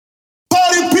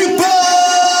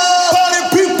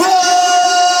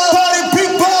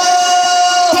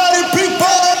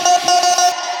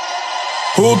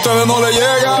Ustedes no le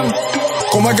llegan.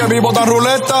 ¿Cómo es que vivo tan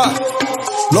ruleta?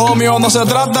 Lo mío no se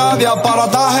trata de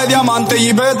aparataje, diamante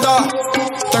y beta.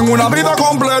 Tengo una vida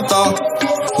completa,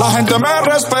 la gente me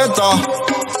respeta.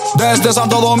 Desde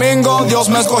Santo Domingo Dios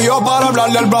me escogió para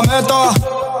hablarle al planeta.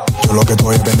 Yo lo que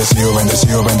estoy es bendecido,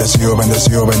 bendecido, bendecido,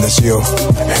 bendecido, bendecido.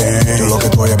 Hey, yo lo que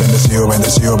estoy es bendecido,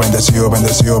 bendecido, bendecido,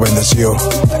 bendecido, bendecido.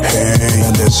 Hey,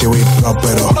 bendecido y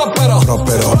próspero, próspero,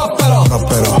 próspero,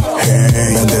 próspero.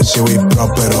 Hey, bendecido y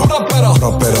próspero, próspero,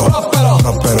 próspero,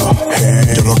 próspero.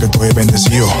 Hey, yo lo que estoy es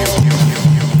bendecido.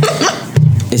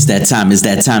 It's that time, it's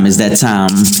that time, it's that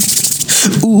time.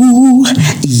 Ooh,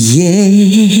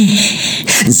 yeah.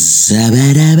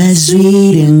 Zabadaba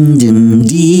sweet dum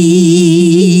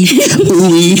dee.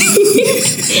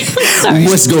 Sorry.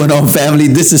 What's going on, family?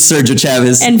 This is Sergio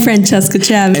Chavez. And Francesca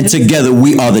Chavez. And together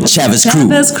we are the Chavez Crew.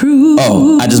 Chavez Crew.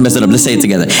 Oh, I just messed it up. Let's say it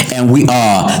together. And we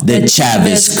are the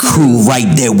Chavez Crew.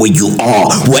 Right there where you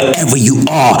are. Wherever you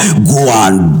are, go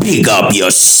on, big up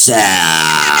yourselves.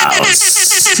 I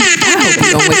hope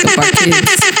we don't wake up our kids.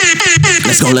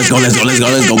 Let's go, let's go, let's go, let's go,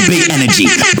 let's go. Big energy,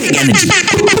 big energy.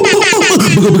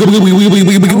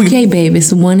 Okay, babe,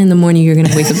 it's 1 a.m. You're going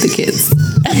to wake up the kids.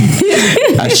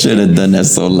 I should have done that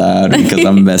so loud because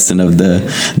I'm messing up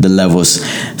the levels.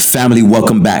 Family,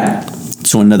 welcome back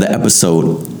to another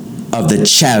episode of the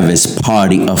Chavez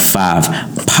Party of 5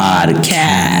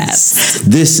 podcast.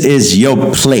 This is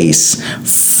your place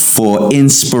for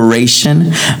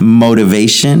inspiration,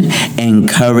 motivation,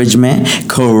 encouragement,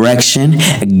 correction,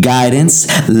 guidance,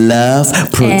 love,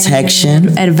 protection,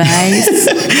 and advice,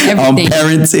 on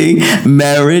everything. parenting,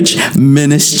 marriage,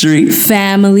 ministry,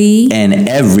 Family, and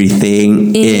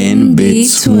everything in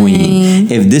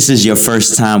between. If this is your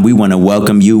first time, we want to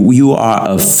welcome you. You are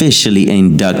officially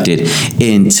inducted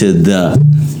into the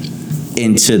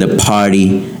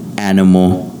Party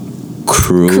Animal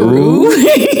Crew.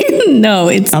 No,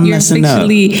 it's I'm you're messing up.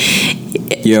 officially.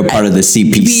 You're a part of the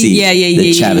CPC,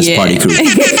 the Chavez Party Crew.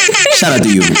 Shout out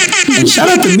to you, and shout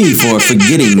out to me for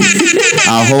forgetting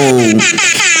our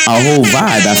whole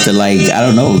vibe after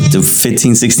the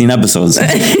 15, 16 episodes.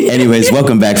 Anyways,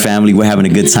 welcome back, family. We're having a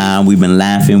good time. We've been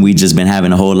laughing. We just been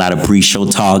having a whole lot of pre-show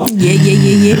talk.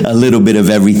 Yeah. A little bit of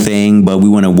everything, but we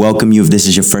want to welcome you. If this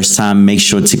is your first time, make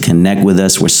sure to connect with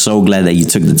us. We're so glad that you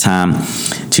took the time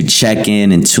to check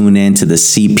in and tune in to the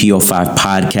CPO5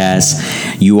 podcast.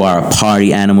 You are a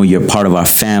party animal. You're part of our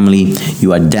family.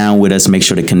 You are down with us. Make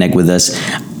sure to connect with us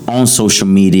on social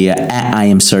media. At I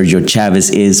am Sergio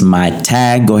Chavez is my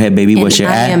tag. Go ahead, baby. What's your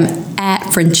I at? am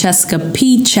at Francesca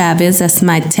P. Chavez. That's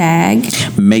my tag.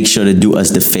 Make sure to do us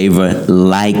the favor,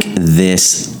 like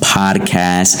this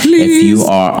podcast. Please. If you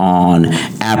are on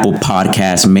Apple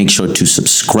Podcasts, make sure to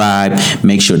subscribe.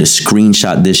 Make sure to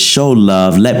screenshot this. Show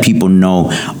love. Let people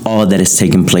know all that is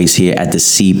taking place here at the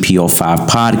CPO5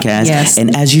 podcast. Yes.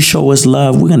 And as you show us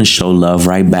love, we're going to show love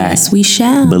right back. Yes, we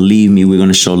shall. Believe me, we're going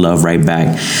to show love right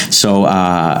back. So,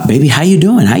 baby, how you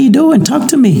doing? How you doing? Talk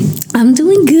to me. I'm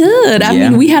doing good. I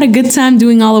mean, we had a good time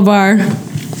doing all of our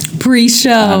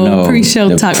pre-show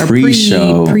talk, or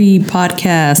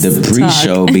pre-podcast. The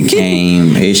pre-show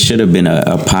became, it should have been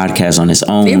a podcast on its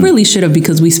own. It really should have,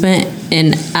 because we spent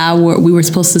an hour. We were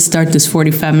supposed to start this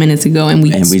 45 minutes ago, and we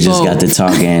just got to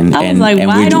talking. I was like,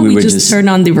 why don't we just turn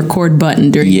on the record button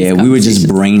during? Yeah, we were just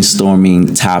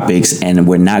brainstorming topics, and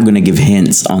we're not going to give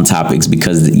hints on topics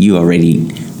because you already.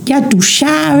 You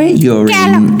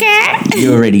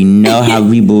already know how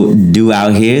people do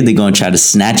out here. They're gonna try to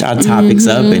snatch our topics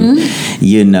up, and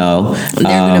they're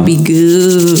gonna be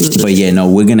good. But yeah, no,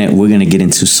 we're gonna get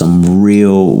into some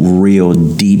real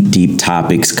deep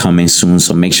topics coming soon.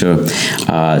 So make sure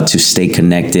to stay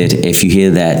connected. If you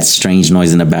hear that strange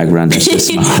noise in the background, that's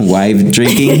just my wife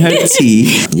drinking her tea.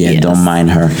 Yeah, yes. Don't mind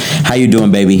her. How you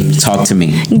doing, baby? Talk to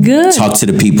me. Good. Talk to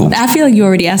the people. I feel like you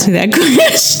already asked me that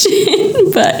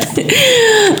question, but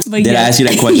did I ask you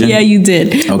that question? Yeah, you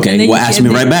did. Okay, well, ask me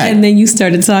right back. And then you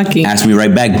started talking. Ask me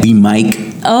right back, B Mike.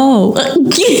 Oh,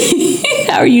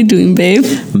 how are you doing, babe?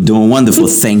 I'm doing wonderful.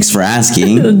 Thanks for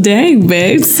asking. Dang,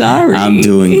 babe. Sorry. I'm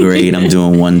doing great. I'm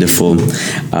doing wonderful.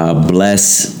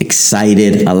 Blessed,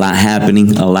 excited. A lot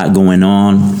happening. A lot going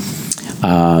on.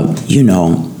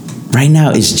 Right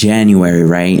now it's January,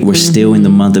 right? We're still in the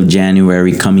month of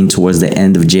January, coming towards the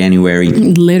end of January.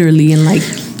 Literally in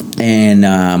And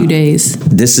few days.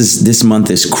 This month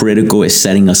is critical. It's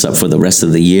setting us up for the rest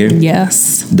of the year.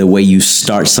 Yes. The way you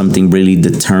start something really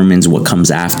determines what comes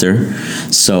after.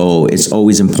 So it's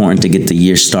always important to get the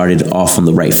year started off on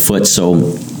the right foot.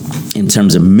 So in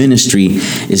terms of ministry,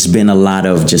 it's been a lot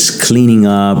of just cleaning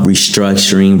up,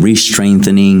 restructuring,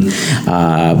 re-strengthening,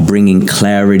 bringing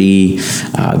clarity,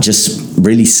 just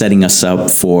really setting us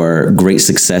up for great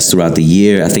success throughout the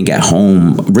year. I think at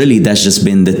home, really, that's just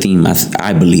been the theme,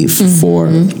 I believe,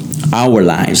 for our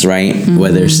lives, right?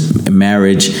 Whether it's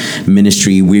marriage,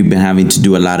 ministry, we've been having to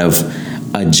do a lot of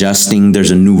adjusting.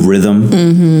 There's a new rhythm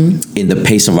in the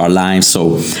pace of our lives.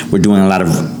 So we're doing a lot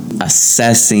of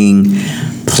assessing,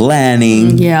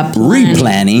 planning,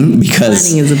 replanning, because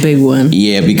planning is a big one.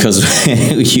 Yeah, because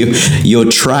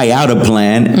you'll try out a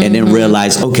plan and then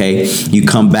realize, okay, you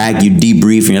come back, you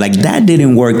debrief, and you're like, that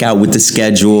didn't work out with the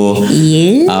schedule.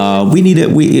 Yeah.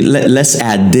 Let's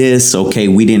add this. Okay,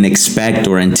 we didn't expect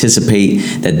or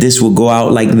anticipate that this will go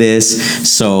out like this.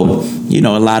 So,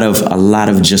 a lot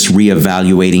of just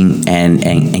reevaluating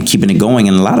and keeping it going.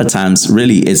 And a lot of times,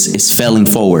 really, it's failing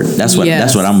forward. That's what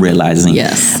I'm realizing.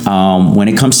 Yes. When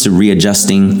it comes to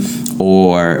readjusting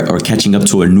or catching up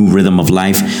to a new rhythm of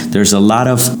life, there's a lot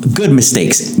of good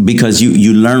mistakes because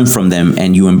you learn from them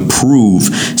and you improve.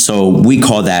 So we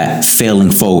call that failing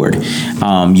forward.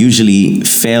 Usually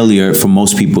failure for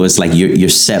most people is like you're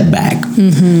set back.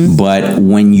 But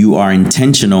when you are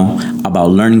intentional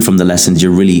about learning from the lessons,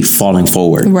 you're really falling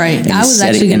forward. Right. And I was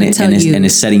actually going to tell you. And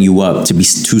it's setting you up to be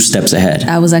 2 steps ahead.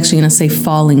 I was actually going to say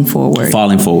falling forward.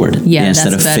 Falling forward. Yeah,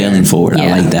 instead of better. Failing forward. Yeah,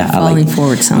 I like that. Falling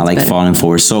forward sounds I like better. falling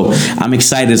forward. So I'm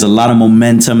excited. There's a lot of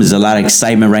momentum. There's a lot of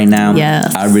excitement right now.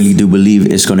 Yes. I really do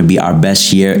believe it's going to be our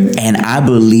best year. And I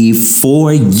believe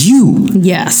for you.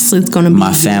 Yes, it's going to be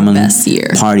my family, best year.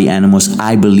 Party animals.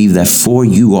 I believe that for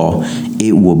you all,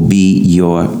 it will be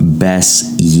your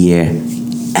best year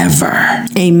ever.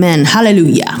 Amen.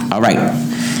 Hallelujah. All right.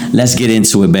 Let's get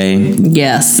into it, babe.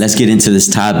 Yes. Let's get into this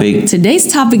topic.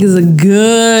 Today's topic is a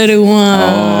good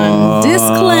one.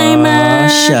 Disclaimer.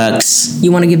 Shucks.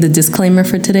 You want to give the disclaimer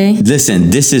for today? Listen,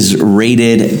 this is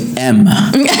rated M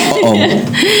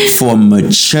for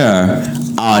mature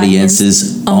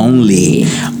audiences only.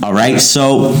 All right.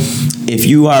 So if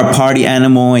you are a party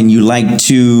animal and you like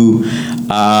to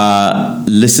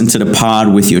listen to the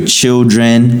pod with your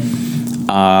children,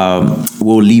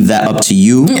 we'll leave that up to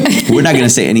you. We're not going to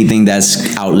say anything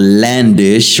that's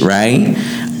outlandish, right?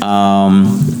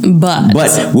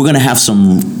 But we're going to have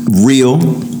some real,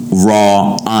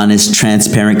 raw, honest,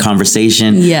 transparent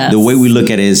conversation. Yes. The way we look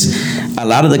at it is a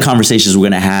lot of the conversations we're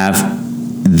going to have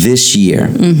this year,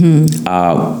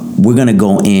 we're going to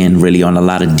go in really on a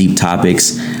lot of deep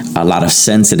topics, a lot of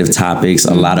sensitive topics,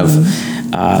 a lot of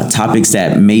topics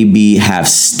that maybe have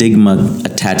stigma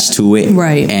attached to it.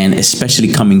 Right. And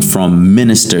especially coming from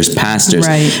ministers, pastors,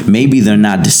 right. Maybe they're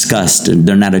not discussed,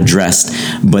 they're not addressed.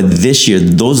 But this year,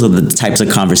 those are the types of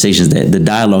conversations, that the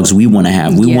dialogues we want to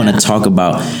have. We want to talk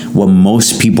about what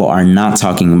most people are not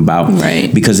talking about.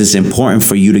 Right. Because it's important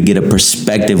for you to get a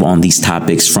perspective on these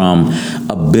topics from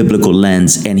a biblical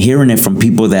lens, and hearing it from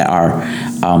people that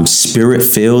are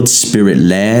spirit-filled,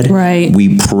 spirit-led. Right.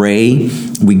 We pray.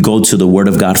 We go to the Word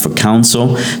of God for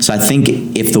counsel. So I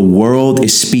think if the world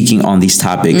is speaking on these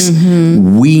topics,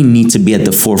 we need to be at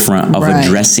the forefront of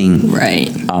addressing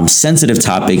sensitive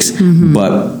topics,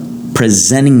 but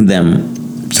presenting them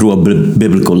through a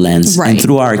biblical lens and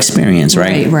through our experience,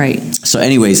 right? So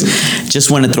anyways, just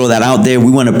want to throw that out there.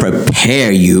 We want to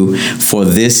prepare you for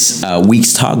this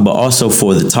week's talk, but also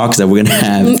for the talks that we're going to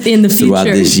have in the future throughout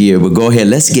this year. But go ahead,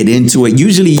 let's get into it.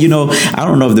 Usually, I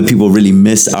don't know if the people really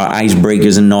miss our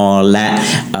icebreakers and all that.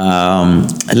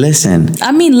 Listen.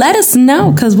 I mean, let us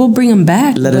know, because we'll bring them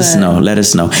back. Let us know. Yeah.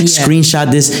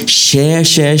 Screenshot this.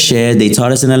 Share. They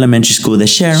taught us in elementary school that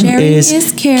sharing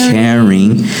is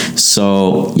caring.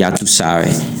 So, ya tu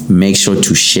sabe. Make sure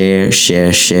to share.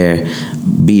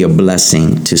 Be a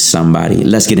blessing to somebody.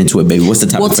 Let's get into it, baby. What's the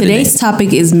topic? Well, today's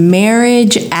topic is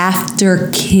marriage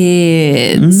after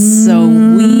kids. So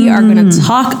we are going to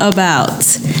talk about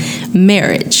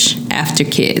marriage after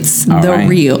kids. All the right.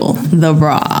 real, the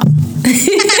raw.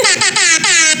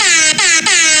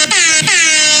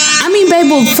 I mean, babe,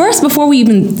 well, first, before we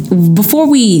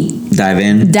dive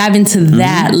into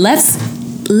that,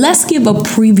 let's give a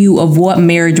preview of what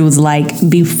marriage was like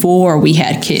before we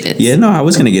had kids. Yeah, no, I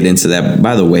was going to get into that.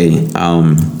 By the way,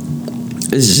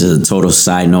 this is just a total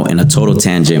side note and a total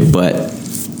tangent, but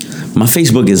my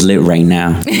Facebook is lit right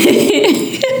now.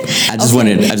 I just want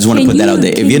to put that out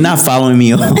there. If you're not following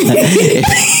me on, let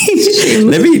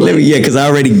me, because I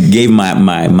already gave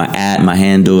my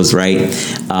handles, right?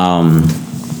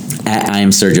 I am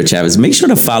Sergio Chavez. Make sure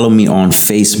to follow me on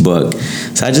Facebook.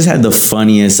 So I just had the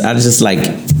funniest. I was just like,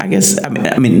 I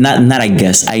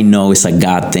know it's a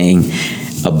God thing,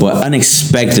 but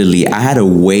unexpectedly I had a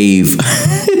wave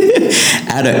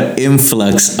had an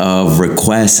influx of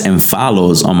requests and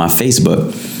follows on my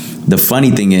Facebook. The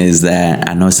funny thing is that,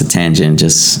 I know it's a tangent,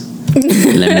 just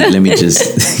let me just,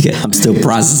 I'm still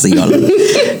processing all of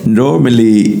it.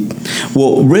 Normally,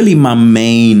 well, really my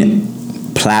main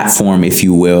platform, if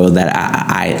you will, that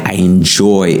I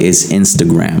enjoy is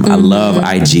Instagram. I love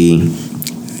IG.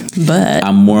 But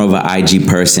I'm more of an IG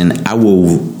person. I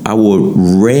will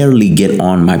rarely get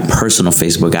on my personal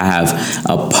Facebook. I have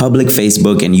a public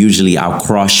Facebook, and usually I'll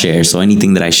cross share. So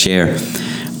anything that I share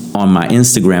on my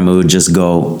Instagram, it would just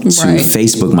go to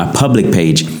Facebook, my public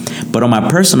page. But on my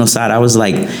personal side, I was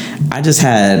like, I just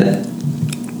had,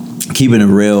 keeping it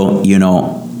real, you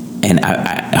know, and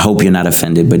I hope you're not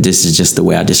offended, but this is just the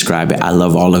way I describe it. I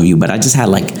love all of you, but I just had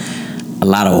like a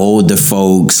lot of older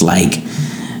folks, like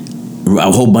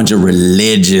a whole bunch of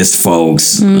religious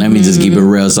folks. Let me just keep it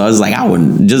real. So I was like, I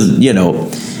wouldn't just, you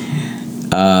know,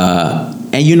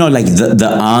 and you know, like the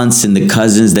aunts and the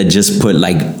cousins that just put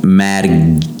like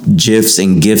mad GIFs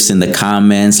and GIFs in the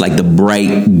comments, like the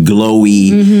bright,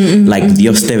 glowy, like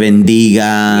Dios te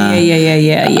bendiga.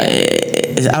 Yeah.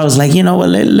 I was like, you know what,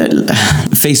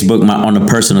 Facebook, on the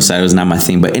personal side, was not my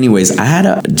thing. But anyways, I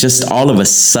had just all of a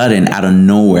sudden, out of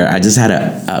nowhere, I just had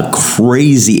a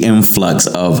crazy influx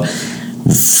of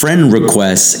friend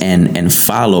requests and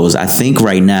follows. I think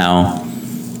right now,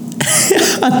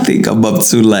 I think I'm up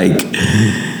to like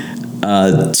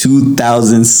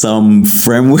 2,000 some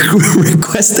friend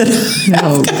requested.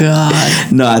 Oh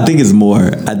God! No, I think it's more.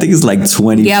 I think it's like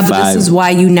 25. Yeah, but this is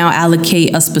why you now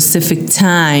allocate a specific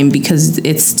time, because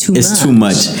it's too much. It's too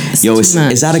much.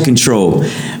 It's out of control.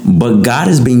 But God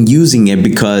has been using it,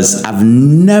 because I've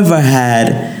never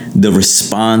had the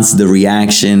response, the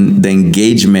reaction, the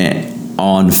engagement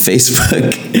on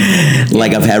Facebook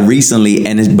like I've had recently,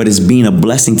 but it's been a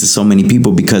blessing to so many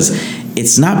people, because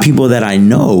it's not people that I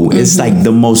know. It's like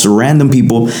the most random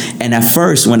people. And at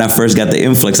first, when I first got the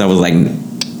influx, I was like,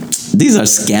 these are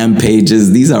scam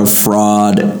pages, these are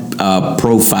fraud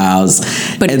profiles.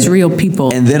 But it's real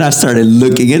people. And then I started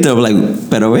looking into it. I'm like,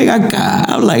 pero ven acá.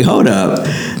 I'm like, hold up.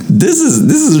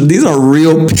 These are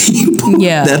real people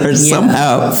that are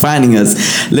somehow finding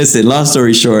us. Listen, long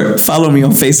story short, follow me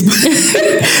on Facebook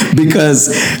because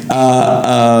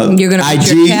you're gonna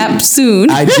put your cap soon.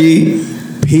 IG,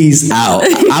 peace out.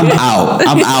 I'm out.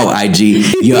 IG.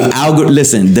 Your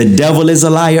listen, the devil is a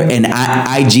liar, and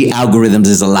IG algorithms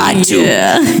is a lie too.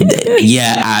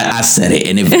 I said it.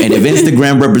 And if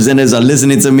Instagram representatives are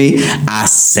listening to me, I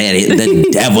said it. The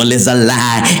devil is a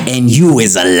lie, and you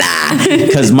is a lie.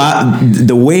 Because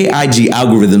the way IG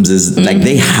algorithms is, like,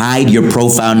 they hide your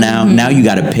profile now. Now you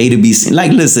got to pay to be seen.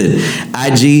 Like, listen,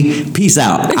 IG, peace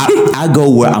out. I go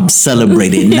where I'm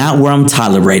celebrated, not where I'm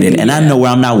tolerated, and I know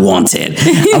where I'm not wanted.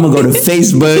 I'm gonna go to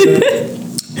Facebook,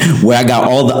 where I got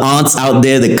all the aunts out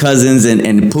there, the cousins,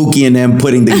 and Pookie and them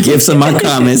putting the gifts in my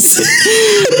comments.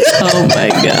 Oh my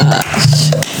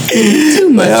gosh. Too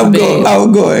much, I'm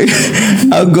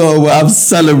going where I'm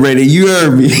celebrating. You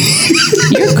heard me.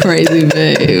 You're crazy,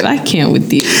 babe. I can't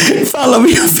with you. Follow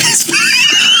me on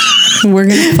Facebook. We're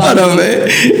gonna follow. Hold on, man.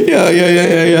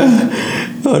 Yeah.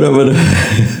 Hold on.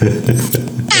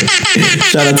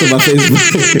 Shout out to my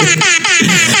Facebook.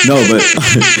 No, but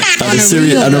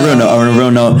on a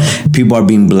real note, people are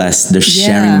being blessed. They're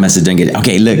sharing the message and getting.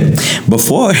 Okay, look,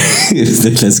 before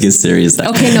let's get serious.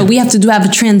 Okay, no, we have to have a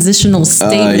transitional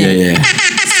statement.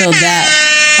 So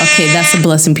that's a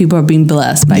blessing. People are being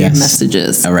blessed by your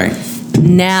messages. All right.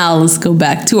 Now let's go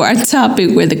back to our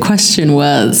topic where the question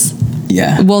was.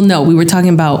 Yeah. Well, no, we were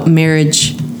talking about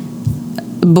marriage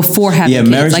before having kids.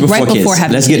 Marriage like before right kids. Before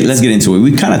having let's kids. get into it.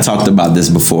 We kind of talked about this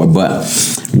before, but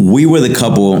we were the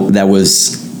couple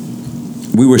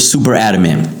we were super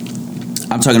adamant.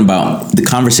 I'm talking about the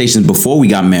conversations before we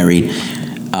got married.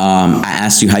 I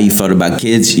asked you how you felt about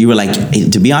kids. You were like, hey,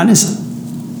 to be honest,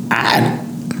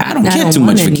 I don't care too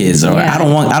much for kids, or I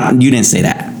don't want. You didn't say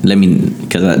that.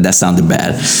 Because that sounded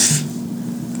bad.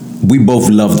 We both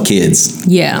loved kids.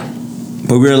 Yeah.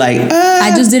 But we were like,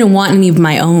 I just didn't want any of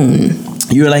my own.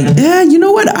 You were like, you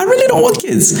know what? I really don't want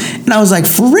kids. And I was like,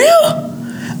 for real?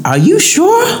 Are you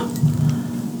sure?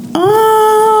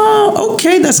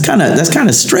 Okay, that's kind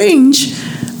of strange.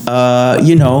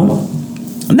 You know,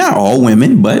 not all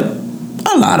women, but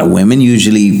a lot of women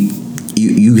usually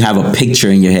you have a picture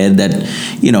in your head that,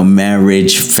 you know,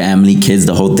 marriage, family, kids,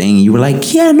 the whole thing. And you were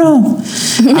like, yeah, no.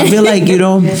 I feel like, you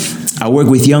know, I work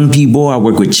with young people. I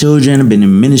work with children. I've been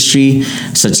in ministry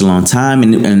such a long time,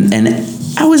 and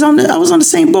I was on the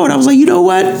same boat. I was like, you know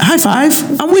what? High five.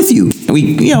 I'm with you.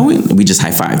 And we just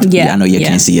high fived. Yeah, I know you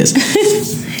can't see us.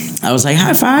 I was like,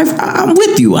 high five, I'm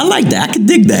with you. I like that. I could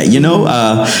dig that, you know?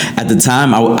 At the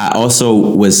time, I also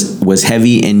was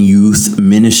heavy in youth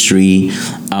ministry.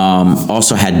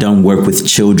 Also had done work with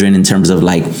children in terms of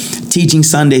like teaching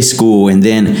Sunday school. And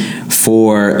then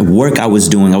for work I was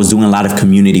doing a lot of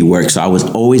community work. So I was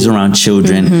always around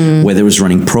children, whether it was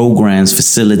running programs,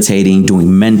 facilitating, doing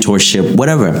mentorship,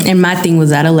 whatever. And my thing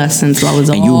was adolescence. So I was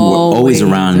and you were always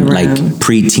around like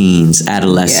preteens,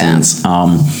 adolescents,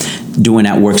 doing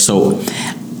that work. So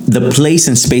the place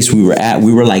and space we were at,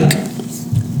 we were like,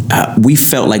 we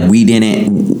felt like we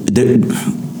didn't,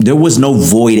 there was no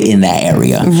void in that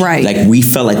area. Right. Like we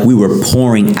felt like we were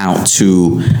pouring out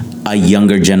to a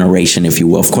younger generation, if you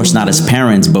will. Of course, not as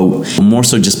parents, but more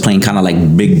so just playing kind of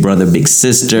like big brother, big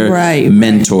sister,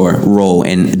 mentor role.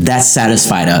 And that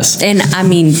satisfied us. And I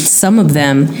mean, some of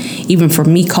them, even for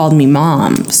me, called me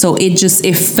mom. So it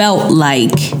felt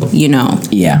like, you know,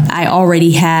 I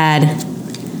already had,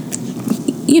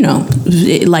 you know,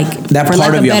 like that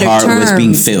part of your heart was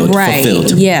being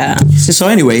fulfilled. Yeah. So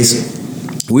anyways,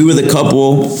 we were the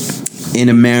couple in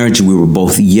a marriage. We were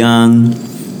both young,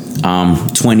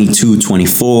 22,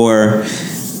 24.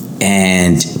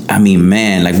 And I mean,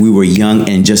 man, like we were young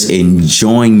and just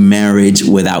enjoying marriage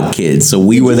without kids. So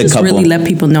we were the couple. Really let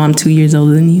people know I'm 2 years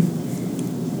older than you.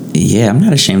 Yeah, I'm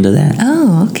not ashamed of that.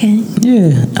 Oh, okay.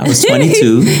 Yeah, I was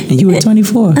 22 and you were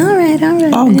 24. All right.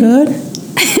 All good.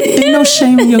 Ain't no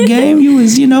shame in your game. You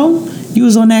was, you know, you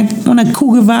was on that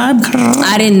cougar vibe.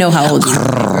 I didn't know how old you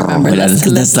were. Remember,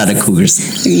 that's not a cougar.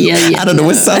 Yeah. I don't know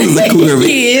what sounds like a cougar.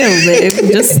 Yeah, babe,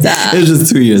 just stop. It was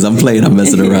just 2 years. I'm playing. I'm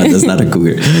messing around. That's not a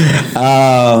cougar.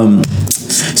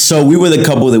 So we were the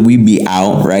couple that we'd be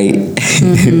out, right?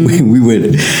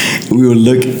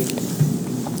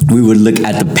 we would look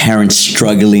at the parents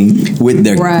struggling with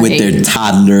their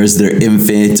toddlers, their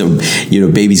infants, or, you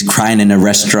know, babies crying in a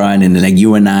restaurant, and like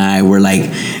you and I were like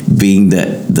being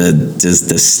the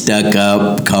stuck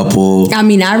up couple. I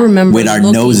mean, I remember with our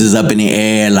noses up in the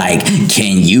air, like,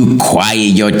 can you quiet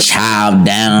your child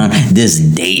down? This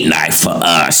date night for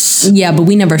us. Yeah, but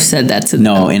we never said that to them.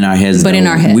 No, in our heads. But in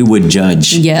our head, we would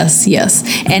judge. Yes,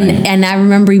 and I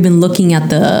remember even looking at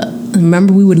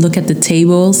we would look at the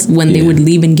tables when they would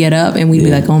leave and get up, and we'd be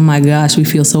like, oh my gosh, we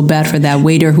feel so bad for that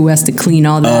waiter who has to clean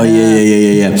all that. Oh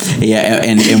yeah.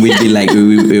 And we'd be like,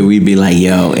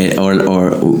 yo,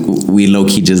 or we low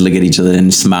key just look at each other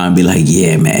and smile and be like,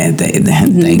 yeah, man, thank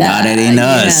God that ain't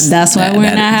us. Yeah, that's why we're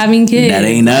not having kids. That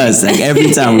ain't us. Like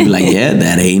every time we'd be like, yeah,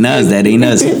 that ain't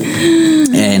us.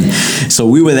 And so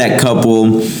we were that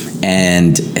couple,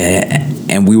 and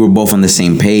we were both on the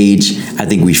same page. I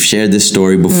think we've shared this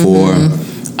story before.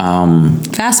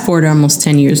 Fast forward almost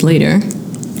 10 years later.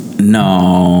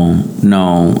 No.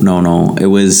 It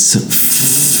was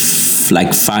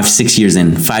like 5 years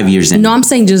in. No, I'm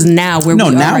saying just now where we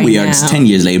are now right we are. now. It's 10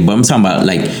 years later, but I'm talking about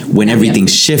like when everything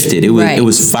shifted. It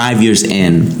was 5 years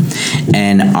in,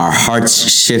 and our hearts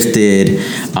shifted,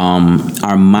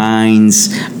 our minds.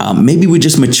 Maybe we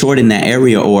just matured in that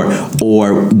area, or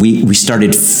we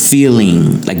started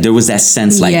feeling like there was that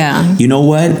sense, like, you know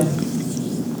what?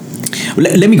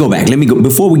 Let me go back.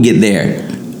 Before we get there.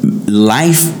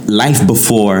 Life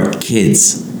before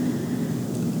kids.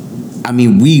 I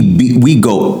mean, we'd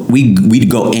go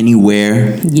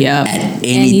anywhere, at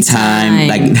any time.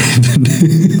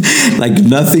 Like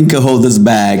nothing could hold us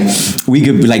back. We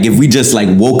could, like, if we just like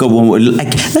woke up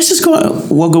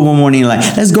woke up one morning, like,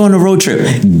 let's go on a road trip.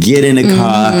 Get in the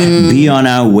car, be on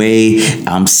our way.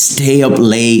 Stay up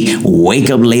late, wake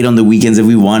up late on the weekends if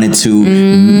we wanted to.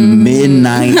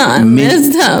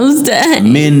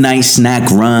 Midnight snack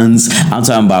runs. I'm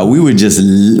talking about we were just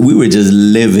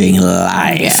living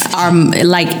life.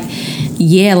 Like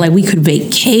we could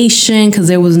vacation because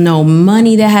there was no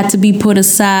money that had to be put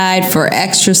aside for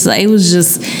extra. It was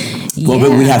just. Well,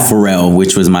 but we had Pharrell,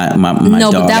 which was my dog.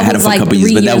 But that was like 3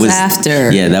 years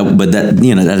after. Yeah,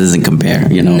 that doesn't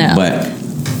compare, you know. No. But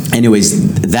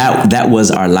anyways, that was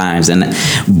our lives,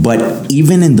 but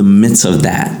even in the midst of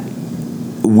that,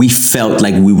 we felt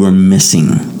like we were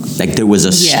missing. Like there was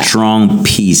a strong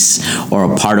piece or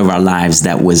a part of our lives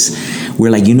that we're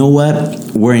like, you know what?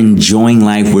 We're enjoying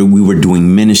life where we were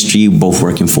doing ministry, both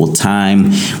working full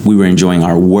time. We were enjoying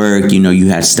our work. You know, you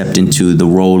had stepped into the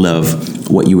role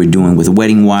of what you were doing with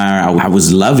Wedding Wire. I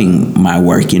was loving my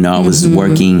work. You know, I was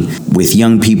working with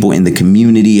young people in the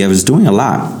community. I was doing a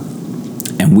lot.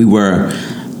 And we were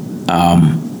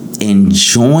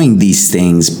enjoying these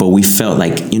things, but we felt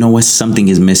like, you know what, something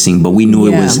is missing. But we knew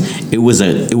it was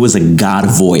a God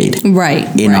void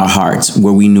in our hearts,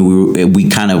 where we knew we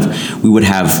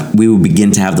would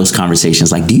begin to have those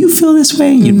conversations like, do you feel this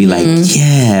way? And you'd be like,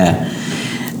 yeah,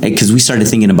 because we started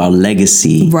thinking about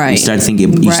legacy. Right. You start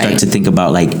to think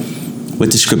about like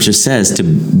what the scripture says, to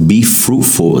be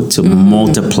fruitful, to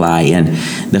multiply, and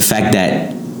the fact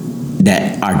that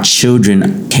our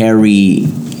children carry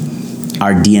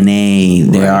our DNA.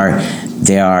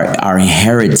 They are our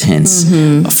inheritance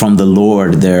from the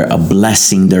Lord. They're a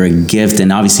blessing. They're a gift.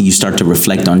 And obviously you start to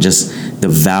reflect on just the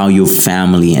value of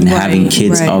family and having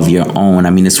kids of your own. I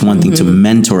mean, it's one thing to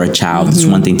mentor a child. It's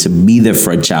one thing to be there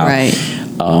for a child,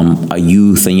 a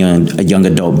youth, a young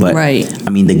adult. But I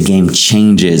mean, the game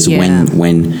changes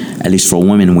when, at least for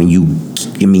women, when you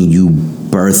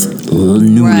birth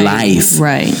new life.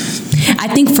 Right. I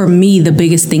think for me, the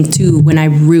biggest thing too, when I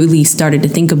really started to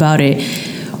think about it,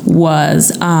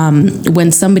 was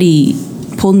when somebody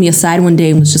pulled me aside one day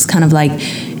and was just kind of like,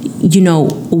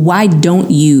 why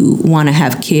don't you want to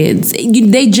have kids?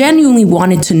 They genuinely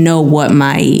wanted to know what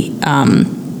my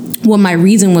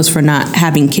reason was for not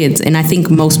having kids. And I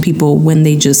think most people, when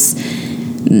they just,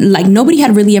 like, nobody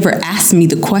had really ever asked me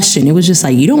the question. It was just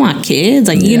like, you don't want kids?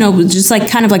 Like, just like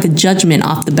kind of like a judgment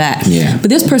off the bat. Yeah. But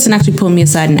this person actually pulled me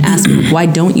aside and asked me, why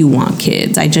don't you want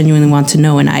kids? I genuinely want to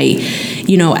know. And I,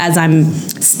 as I'm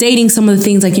stating some of the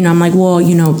things, like, I'm like, well,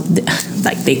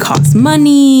 like they cost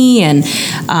money, and,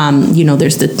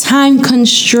 there's the time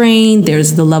constraint,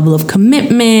 there's the level of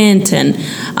commitment, and,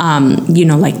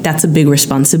 like that's a big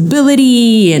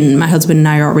responsibility. And my husband and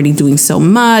I are already doing so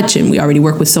much, and we already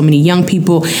work with so many young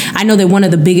people. I know that one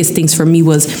of the biggest things for me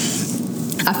was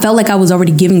I felt like I was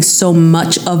already giving so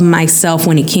much of myself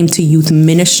when it came to youth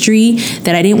ministry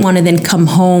that I didn't want to then come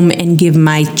home and give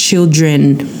my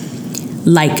children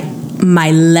like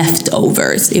my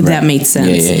leftovers, if that makes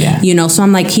sense. Yeah. So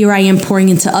I'm like, here I am pouring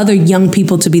into other young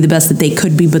people to be the best that they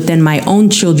could be, but then my own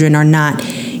children are not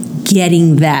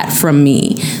getting that from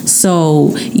me. So,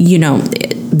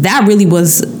 that really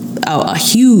was a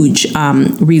huge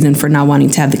reason for not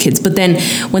wanting to have the kids. But then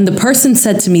when the person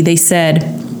said to me, they said,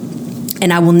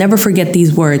 and I will never forget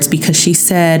these words, because she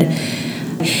said,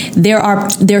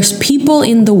 there's people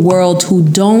in the world who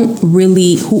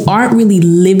aren't really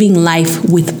living life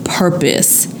with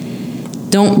purpose,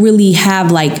 don't really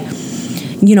have like,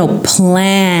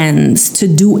 plans to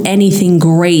do anything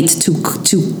great,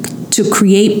 to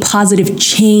create positive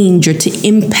change or to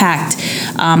impact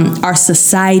our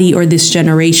society or this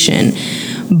generation.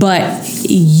 But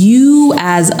you,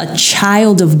 as a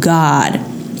child of God,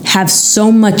 have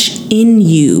so much in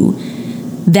you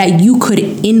that you could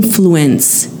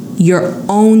influence your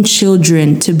own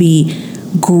children to be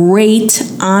great,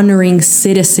 honoring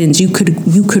citizens. You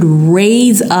could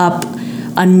raise up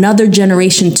another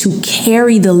generation to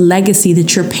carry the legacy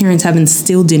that your parents have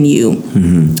instilled in you,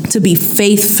 to be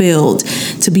faith-filled,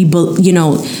 to be,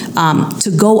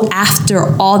 to go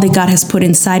after all that God has put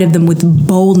inside of them with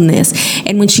boldness.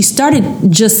 And when she started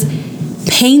just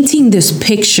painting this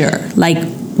picture, like,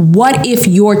 what if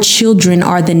your children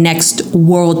are the next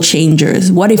world changers?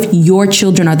 What if your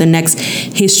children are the next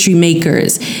history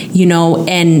makers,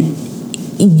 and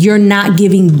you're not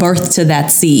giving birth to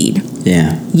that seed?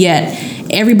 Yeah. Yet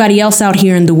everybody else out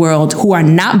here in the world who are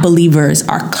not believers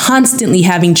are constantly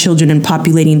having children and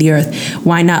populating the earth.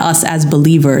 Why not us as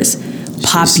believers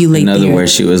populate the earth? In other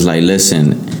words, she was like,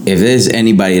 listen, if there's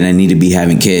anybody that need to be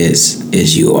having kids,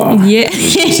 it's you all. Yeah.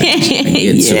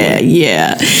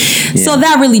 Yeah. So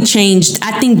that really changed.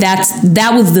 I think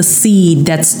that was the seed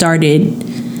that started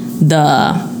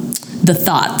the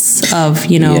thoughts of,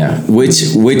 which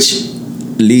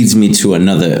leads me to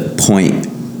another point.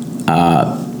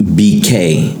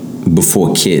 BK,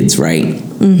 before kids, right?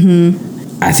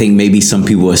 Mm-hmm. I think maybe some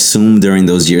people assumed during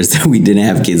those years that we didn't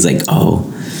have kids, like,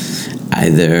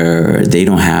 either they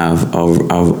don't have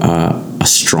a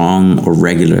strong or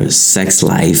regular sex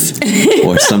life,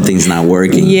 or something's not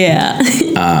working. Yeah.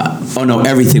 Oh no,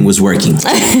 everything was working.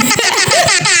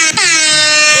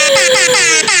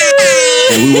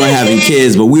 And we weren't having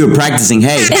kids, but we were practicing.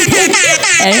 Hey.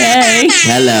 Hey.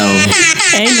 Hello.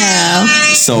 Hey now.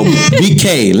 So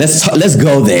BK, let's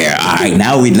go there. All right,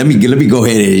 now let me go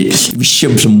ahead and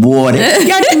ship some water.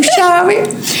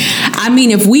 I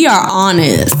mean, if we are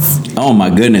honest. Oh my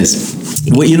goodness.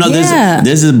 Well,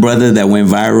 there's this brother that went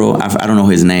viral. I don't know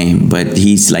his name, but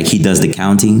he's like, he does the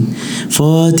counting.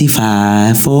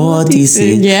 45,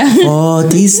 46,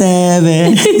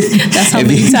 47. That's how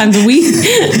many times a week.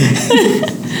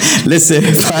 Listen,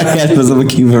 podcast was, I'm gonna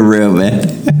keep it real, man.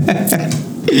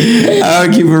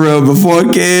 I'll keep it real. Before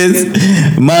kids,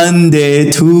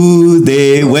 Monday,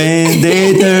 Tuesday,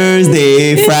 Wednesday,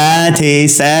 Thursday, Friday,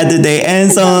 Saturday,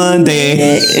 and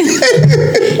Sunday.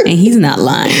 And he's not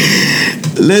lying.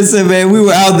 Listen, man, we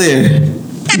were out there.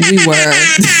 We were.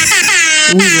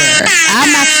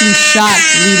 I'm actually shocked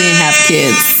we didn't have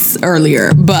kids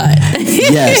earlier, but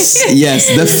yes.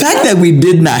 The fact that we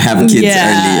did not have kids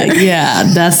earlier. Yeah,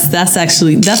 that's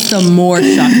the more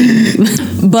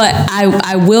shocking. But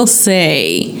I will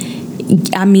say,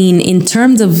 I mean, in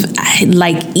terms of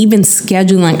like even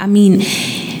scheduling, I mean,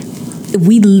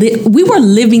 we were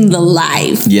living the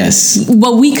life. Yes.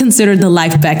 What we considered the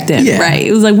life back then, right?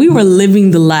 It was like we were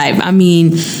living the life. I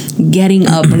mean, getting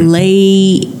up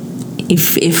late.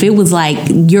 If it was like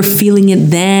you're feeling it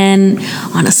then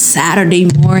on a Saturday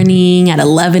morning at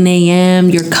 11 a.m.,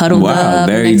 you're cuddled up. Wow,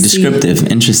 very descriptive.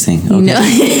 Interesting. Okay. You know,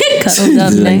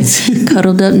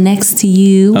 cuddled up next to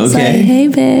you. Okay. Like, hey,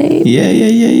 babe.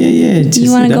 Yeah. Do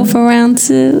you want to go for round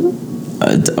 2?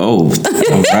 All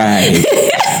right.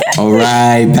 All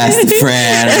right, Pastor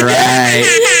Fred. All right.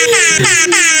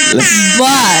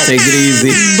 Let's take it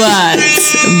easy.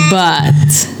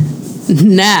 But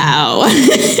now,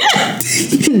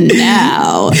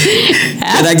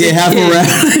 can I get half a round?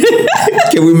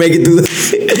 Can we make it through?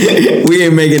 We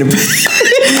ain't making it.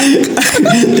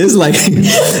 It's like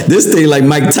this thing, like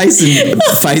Mike Tyson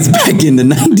fights back in the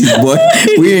 90s, boy.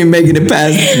 We ain't making it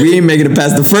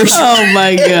past the first. Oh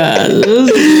my God!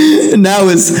 Now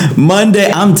it's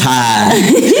Monday. I'm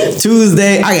tired.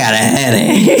 Tuesday, I got a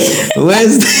headache.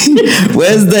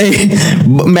 Wednesday,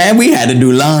 man, we had to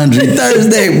do laundry.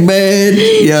 Thursday, man,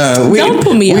 yeah, don't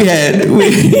put me.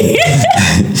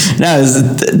 Now it's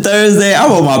Thursday.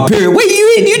 I'm on my period. Wait,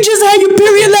 you just had your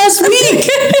period last week.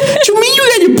 What you mean you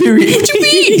had your period? What you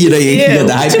mean? You know, you get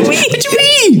the hype. What you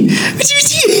mean?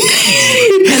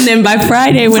 And then by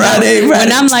Friday, when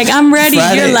I'm like, I'm ready,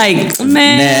 you're like,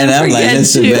 man, I'm like,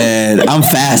 listen, man, I'm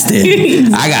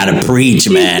fasting. I gotta preach,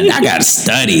 man. I gotta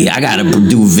study. I gotta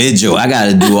do vigil. I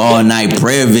gotta do all night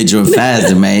prayer, vigil, and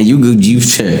fasting, man. You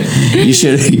should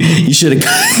have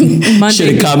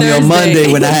called me on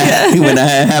Monday when I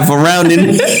had half a round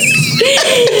in.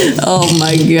 Oh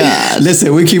my God!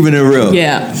 Listen, we're keeping it real.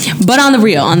 Yeah, but on the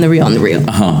real.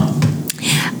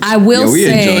 I will we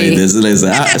say, enjoy this.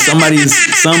 Listen,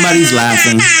 somebody's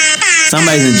laughing,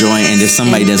 somebody's enjoying, and there's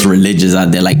somebody that's religious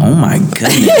out there. Like, oh my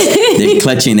goodness, they're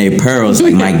clutching their pearls.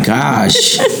 Like, my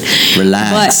gosh,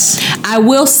 relax. But I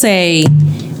will say,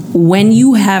 when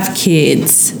you have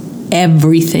kids,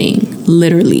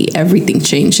 literally everything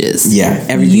changes. Yeah,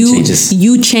 everything changes.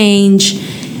 You change.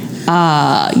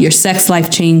 Your sex life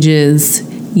changes.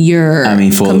 Your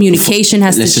communication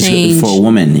has to change. For a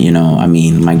woman, you know, I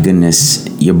mean, my goodness,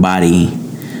 your body.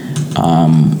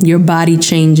 Your body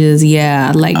changes,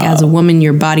 yeah. Like as a woman,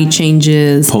 your body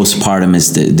changes. Postpartum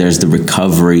there's the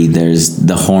recovery, there's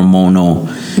the hormonal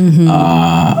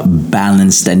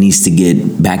balance that needs to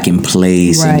get back in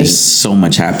place. Right. And there's so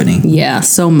much happening. Yeah,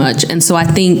 so much. And so I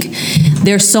think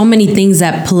there's so many things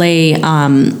that play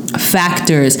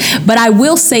factors. But I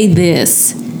will say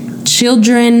this,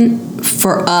 children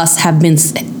for us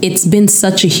it's been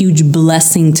such a huge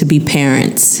blessing to be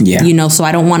parents. Yeah. You know, so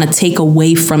I don't want to take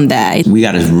away from that. We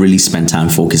got to really spend time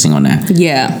focusing on that.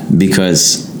 Yeah.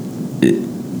 Because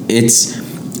it's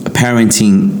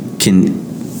parenting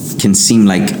can seem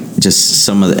like just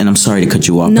some of the, and I'm sorry to cut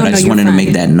you off, but I just wanted to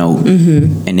make that note,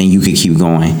 and then you could keep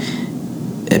going.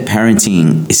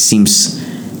 Parenting, it seems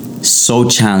so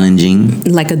challenging,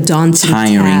 like a daunting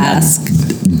task.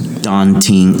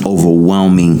 Daunting,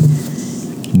 overwhelming.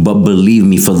 But believe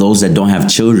me, for those that don't have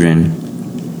children,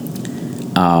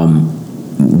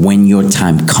 when your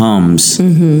time comes,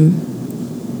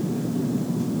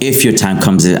 if your time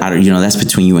comes, that's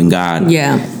between you and God.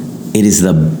 Yeah. It is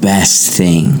the best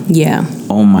thing. Yeah.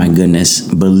 Oh my goodness.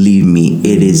 Believe me,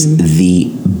 it is the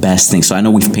best thing. So I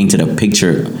know we've painted a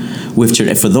picture with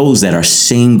children. For those that are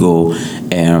single,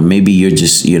 or maybe you're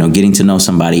just, getting to know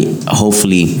somebody,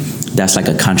 hopefully that's like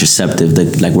a contraceptive,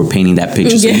 like we're painting that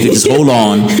picture. So you can just hold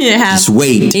on, just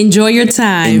wait. Enjoy your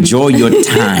time. Enjoy your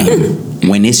time.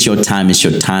 When it's your time, it's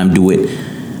your time. Do it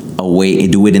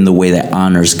in the way that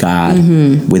honors God,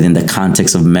 within the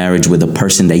context of marriage, with a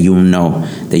person that you know,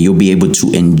 that you'll be able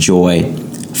to enjoy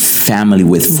family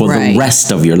with for the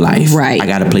rest of your life. Right. I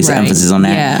got to place emphasis on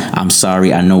that. Yeah. I'm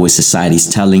sorry. I know what society's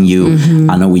telling you.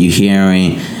 I know what you're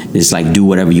hearing. It's like, do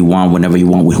whatever you want, whenever you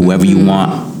want, with whoever you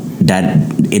want. That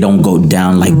it don't go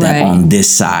down like that on this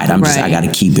side. I got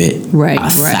to keep it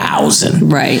 1,000.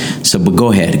 Right. So, but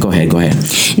go ahead.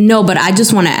 No, but I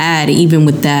just want to add, even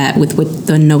with that, with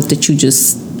the note that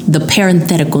the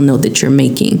parenthetical note that you're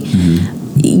making,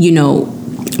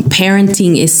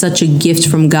 parenting is such a gift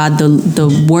from God. The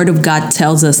Word of God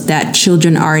tells us that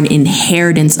children are an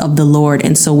inheritance of the Lord.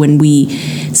 And so when we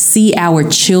see our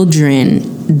children,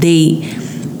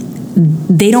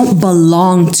 they don't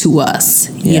belong to us,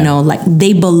 you know, like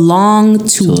they belong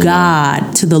to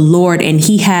God, to the Lord, and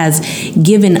He has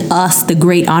given us the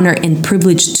great honor and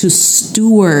privilege to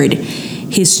steward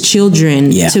His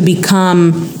children to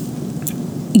become,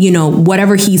 you know,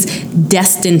 whatever He's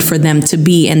destined for them to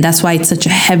be. And that's why it's such a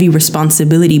heavy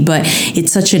responsibility, but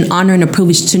it's such an honor and a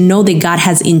privilege to know that God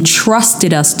has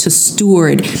entrusted us to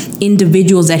steward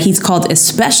individuals that He's called,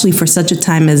 especially for such a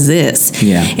time as this.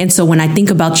 And so when I think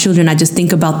about children, I just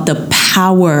think about the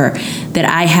power that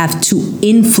I have to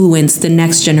influence the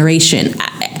next generation.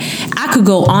 I could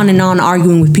go on and on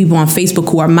arguing with people on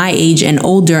Facebook who are my age and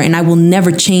older, and I will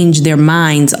never change their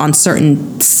minds on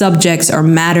certain subjects or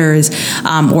matters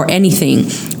or anything.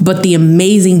 But the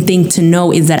amazing thing to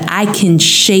know is that I can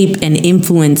shape and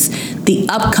influence the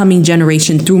upcoming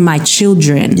generation through my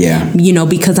children. You know,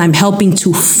 because I'm helping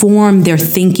to form their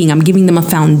thinking. I'm giving them a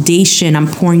foundation. I'm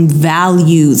pouring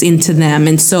values into them.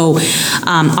 And so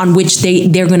on which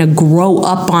they're going to grow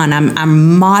up on.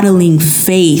 I'm modeling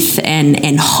faith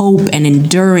and hope and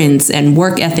endurance and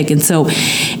work ethic. And so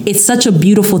it's such a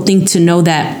beautiful thing to know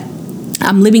that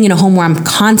I'm living in a home where I'm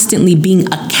constantly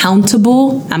being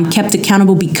accountable. I'm kept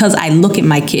accountable because I look at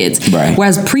my kids.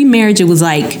 Whereas pre-marriage, it was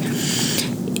like,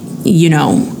 you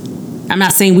know, I'm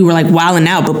not saying we were like wilding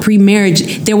out, but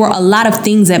pre-marriage, there were a lot of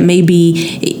things that maybe,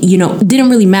 you know, didn't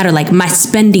really matter. Like my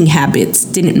spending habits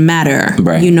didn't matter,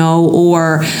 you know,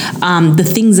 or the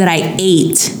things that I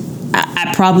ate,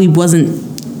 I probably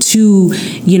wasn't too,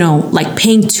 you know, like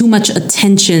paying too much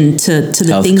attention to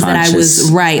the things that I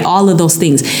was, all of those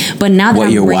things. But now that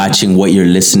what you're watching, what you're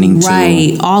listening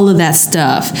to, all of that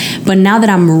stuff. But now that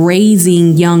I'm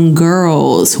raising young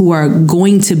girls who are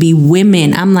going to be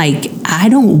women, I'm like, I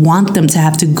don't want them to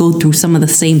have to go through some of the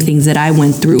same things that I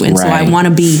went through. And so I want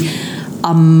to be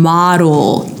a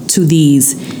model to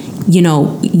these, you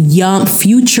know, young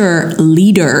future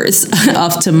leaders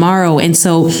of tomorrow. And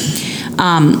so,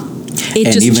 it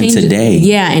and just even changes. today,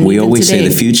 and we always say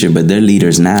the future, but they're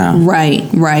leaders now. Right.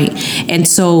 And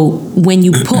so when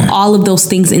you put all of those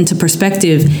things into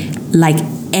perspective, like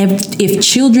if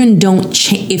children don't,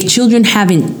 if children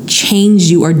haven't changed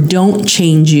you or don't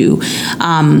change you,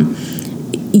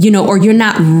 you know, or you're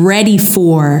not ready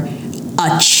for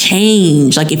a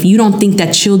change, like if you don't think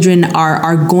that children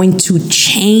are going to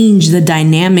change the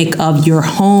dynamic of your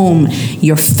home,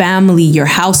 your family, your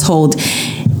household,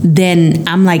 then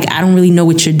I'm like, I don't really know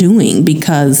what you're doing,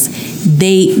 because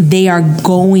they are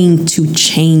going to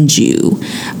change you.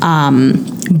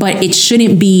 But it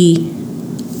shouldn't be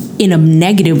in a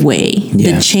negative way.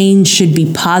 The change should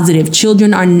be positive.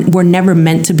 Children were never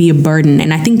meant to be a burden.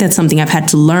 And I think that's something I've had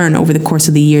to learn over the course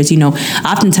of the years. You know,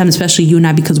 oftentimes, especially you and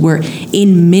I, because we're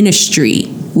in ministry,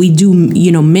 we do,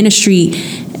 you know, ministry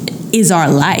is our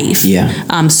life.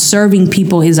 Serving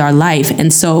people is our life.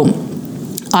 And so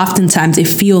oftentimes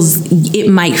it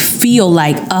might feel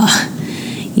like,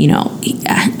 you know,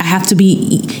 I have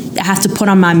to put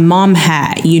on my mom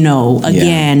hat, you know,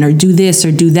 again, or do this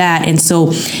or do that. And so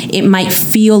it might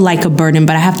feel like a burden,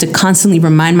 but I have to constantly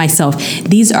remind myself,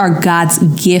 these are God's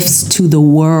gifts to the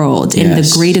world. And the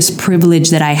greatest privilege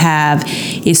that I have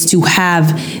is to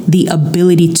have the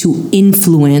ability to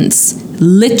influence,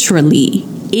 literally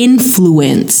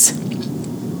influence,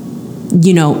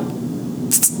 you know,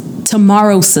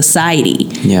 tomorrow's society,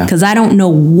 because I don't know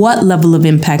what level of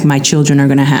impact my children are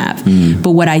going to have.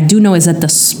 But what I do know is that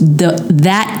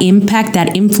that impact,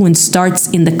 that influence starts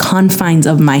in the confines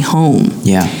of my home.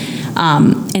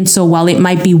 And so while it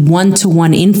might be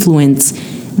one-to-one influence,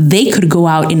 they could go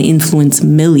out and influence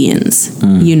millions,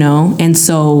 you know? And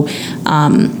so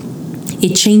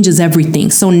it changes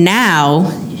everything. So now,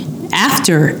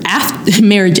 after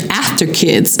marriage, after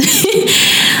kids,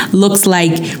 looks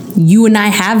like you and I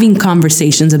having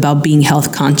conversations about being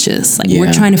health conscious. Like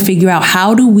we're trying to figure out,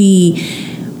 how do we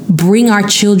bring our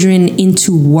children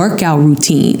into workout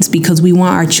routines, because we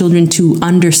want our children to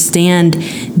understand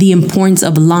the importance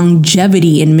of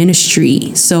longevity in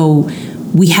ministry. So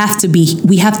we have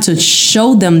to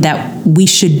show them that we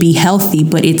should be healthy,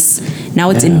 but it's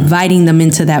inviting them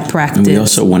into that practice. And we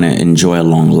also want to enjoy a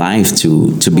long life to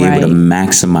be able to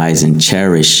maximize and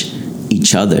cherish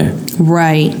each other.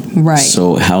 Right.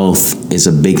 So health is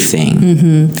a big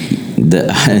thing.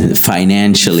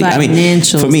 Financially. I mean,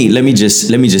 for me, let me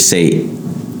just say,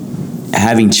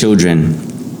 having children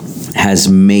has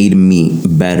made me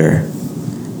better.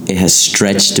 It has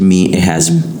stretched me. It has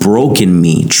broken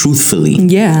me, truthfully.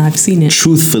 Yeah, I've seen it.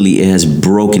 Truthfully, it has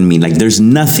broken me. Like, there's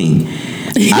nothing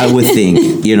I would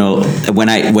think, you know, when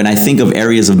I think of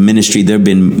areas of ministry, there have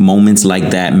been moments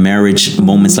like that, marriage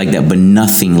moments like that, but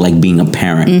nothing like being a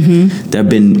parent. There have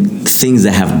been things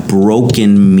that have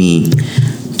broken me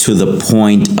to the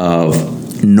point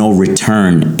of no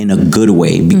return in a good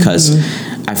way, because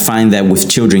I find that with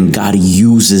children, God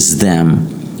uses them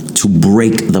to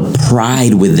break the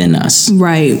pride within us,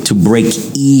 right? To break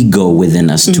ego within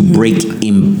us, to break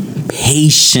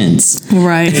impatience,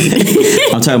 right?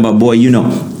 I'm talking about, boy,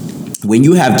 when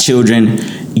you have children,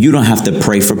 you don't have to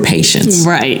pray for patience,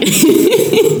 right?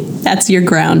 That's your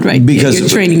ground, right? Because your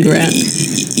training ground.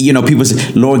 People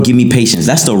say, Lord, give me patience.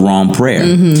 That's the wrong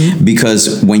prayer.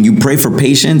 Because when you pray for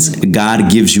patience, God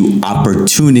gives you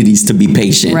opportunities to be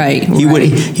patient. Right.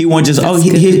 He won't just,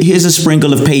 here's a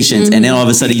sprinkle of patience. And then all of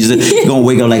a sudden you're just going to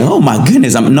wake up like, oh my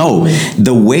goodness. No,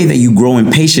 the way that you grow in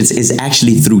patience is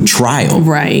actually through trial.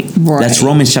 Right. That's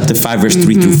Romans chapter 5, verse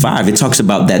 3 through 5. It talks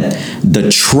about that the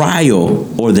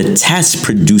trial or the test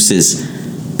produces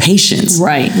patience.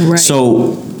 Right.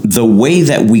 So the way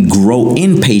that we grow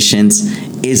in patience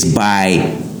is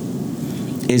by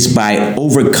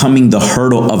overcoming the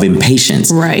hurdle of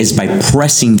impatience. Right. Is by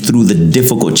pressing through the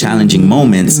difficult, challenging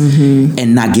moments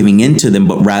and not giving into them,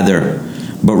 but rather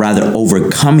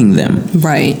overcoming them.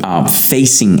 Right.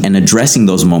 Facing and addressing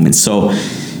those moments. So,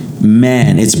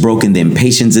 man, it's broken the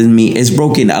impatience in me. It's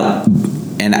broken out,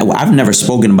 and I've never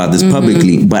spoken about this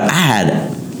publicly, but I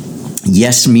had.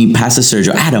 Yes, me, Pastor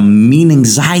Sergio, I had a mean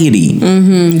anxiety.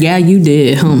 Yeah, you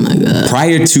did. Oh my God.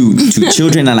 Prior to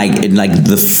children, and like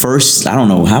the first, I don't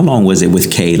know, how long was it with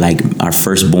Kay? Like our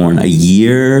firstborn, a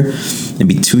year,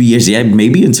 maybe 2 years. Yeah,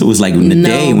 maybe until it was like when the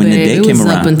day came around. It was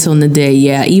up until the day.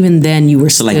 Yeah, even then you were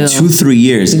so still. Like 2-3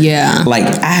 years. Yeah. Like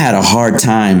I had a hard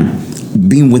time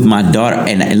being with my daughter.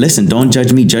 And listen, don't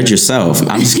judge me, judge yourself.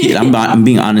 I'm just kidding. I'm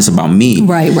being honest about me.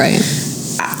 Right.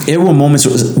 There were moments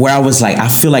where I was like, I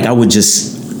feel like I would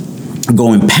just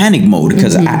go in panic mode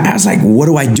because I was like, what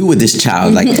do I do with this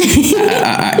child? Like,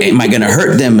 am I gonna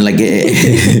hurt them? Like,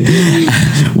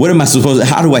 what am I supposed to?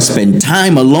 How do I spend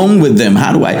time alone with them?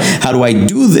 How do I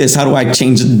do this? How do I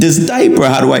change this diaper?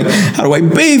 How do I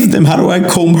bathe them? How do I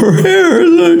comb her hair?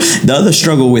 The other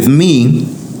struggle with me,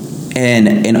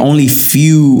 and only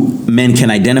few men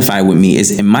can identify with me, is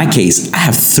in my case, I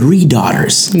have 3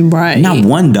 daughters. Right. Not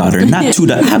 1 daughter, not 2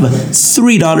 daughters. I have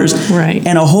 3 daughters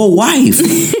and a whole wife.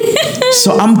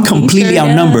 So I'm completely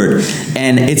outnumbered.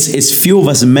 And it's few of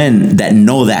us men that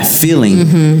know that feeling.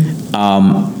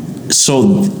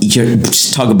 So you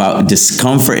just talk about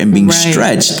discomfort and being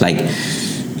stretched. Like,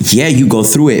 yeah, you go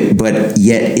through it, but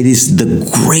yet it is the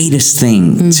greatest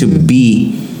thing to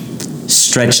be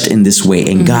stretched in this way,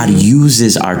 and God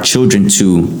uses our children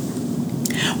to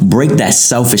break that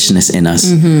selfishness in us,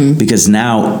 because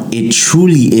now it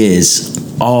truly is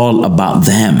all about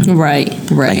them. Right.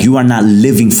 Like you are not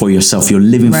living for yourself, you're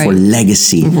living for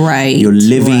legacy. Right. You're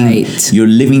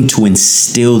living to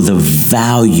instill the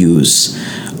values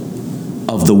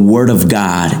of the Word of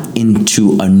God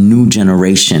into a new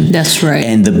generation. That's right.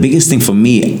 And the biggest thing for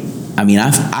me, I mean,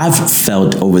 I've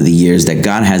felt over the years that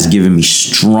God has given me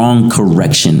strong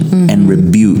correction and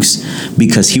rebukes,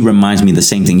 because He reminds me the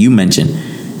same thing you mentioned,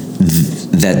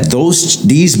 that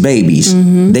these babies,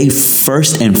 they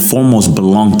first and foremost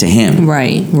belong to Him.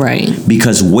 Right.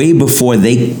 Because way before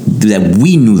that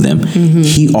we knew them,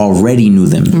 He already knew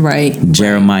them. Right.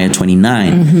 Jeremiah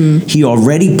 29, He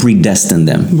already predestined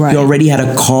them. Right. He already had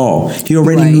a call. He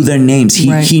already knew their names.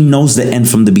 He knows the end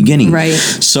from the beginning. Right.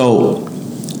 So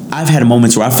I've had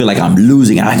moments where I feel like I'm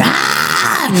losing. I'm like,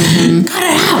 cut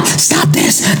it out, stop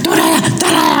this,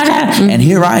 and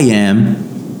here I am.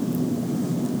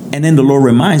 And then the Lord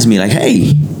reminds me, like,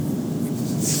 hey,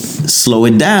 slow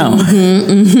it down,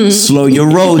 slow your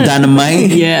roll, Dynamite.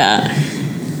 Yeah.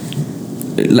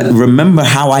 Like, remember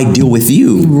how I deal with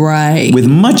you, right? With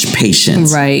much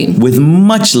patience, right? With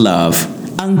much love,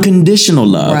 unconditional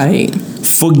love, right?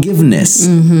 Forgiveness.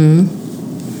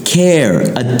 Care,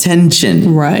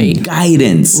 attention,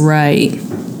 guidance.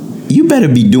 You better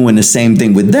be doing the same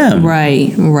thing with them.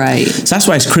 Right. So that's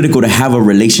why it's critical to have a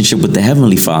relationship with the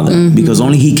Heavenly Father, because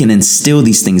only He can instill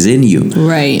these things in you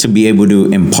to be able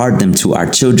to impart them to our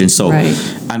children. So,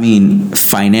 I mean,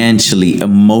 financially,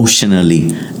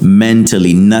 emotionally,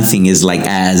 mentally, nothing is like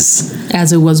as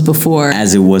it was before. Like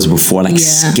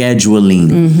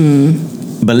scheduling.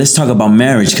 But let's talk about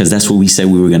marriage, because that's what we said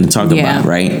we were going to talk about,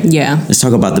 right? Yeah. Let's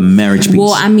talk about the marriage piece.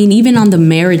 Well, I mean, even on the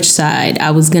marriage side, I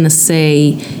was going to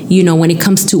say, when it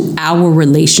comes to our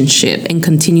relationship and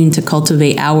continuing to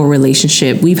cultivate our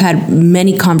relationship, we've had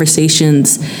many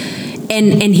conversations.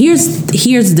 And here's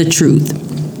the truth.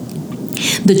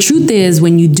 The truth is,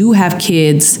 when you do have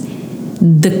kids,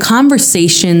 the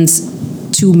conversations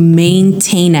to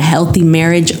maintain a healthy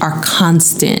marriage are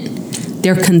constant.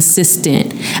 They're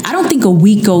consistent. I don't think think a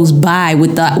week goes by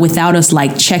without us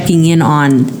like checking in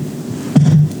on,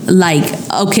 like,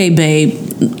 okay, babe,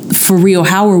 for real,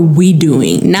 how are we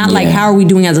doing? Not like how are we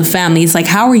doing as a family. It's like,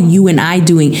 how are you and I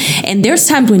doing? And there's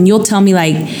times when you'll tell me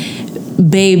like,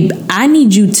 babe, I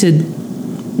need you to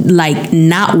like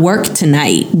not work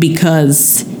tonight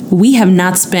because we have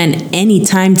not spent any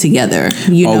time together.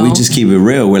 You know, we just keep it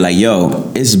real. We're like,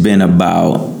 yo, it's been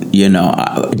about, you know,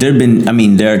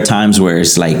 there are times where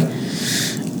it's like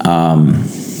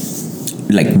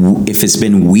if it's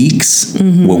been weeks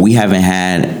where we haven't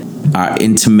had our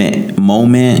intimate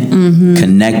moment,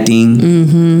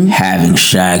 connecting, having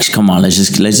sex. Come on, let's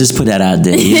just put that out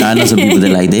there. You know, I know some people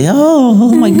that like,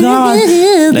 oh my God,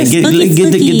 like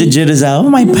get the jitters out. Oh,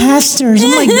 my pastors, oh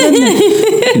my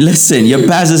goodness. Listen, your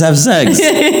pastors have sex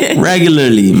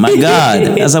regularly. My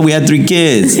God, that's how we had 3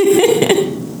 kids.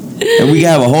 And we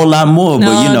have a whole lot more,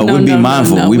 but you know, we'll be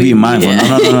mindful. We be mindful.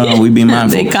 No, we be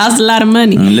mindful. They cost a lot of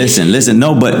money. Listen,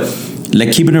 no, but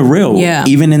like keeping it real. Yeah.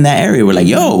 Even in that area, we're like,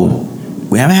 yo,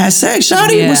 we haven't had sex,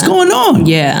 shawty. What's going on?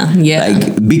 Yeah.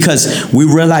 Like, because we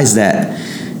realize that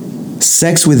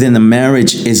sex within a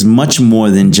marriage is much more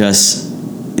than just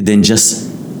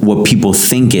what people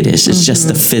think it is. It's just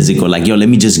the physical. Like, yo, let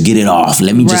me just get it off.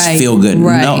 Let me just feel good.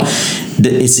 Right. No,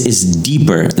 it's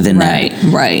deeper than that.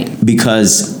 Right.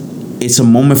 Because it's a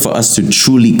moment for us to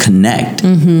truly connect.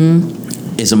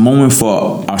 It's a moment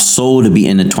for our soul to be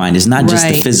intertwined. It's not just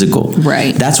the physical.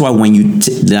 Right. That's why when you,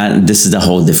 this is a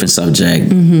whole different subject,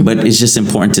 but it's just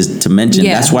important to mention.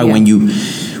 Yeah, that's why when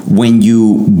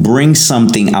you bring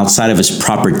something outside of its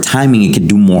proper timing, it could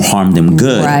do more harm than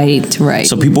good. Right.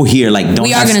 So people here like,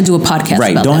 we are going to do a podcast.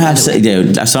 Right. About don't have sex.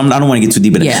 So I don't want to get too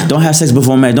deep in it. Don't have sex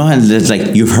before marriage. Don't have,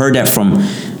 like, you've heard that from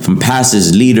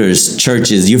pastors, leaders,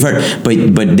 churches. You've heard,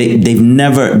 but they've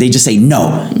never. They just say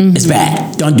no. It's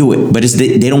bad. Don't do it. But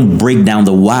they don't break down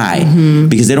the why,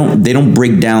 because they don't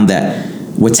break down that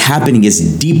what's happening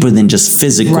is deeper than just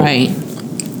physical. Right.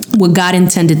 What God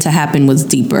intended to happen was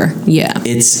deeper. Yeah.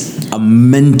 It's a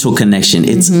mental connection.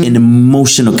 It's an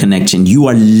emotional connection. You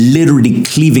are literally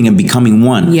cleaving and becoming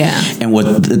one. Yeah. And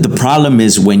what the problem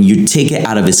is, when you take it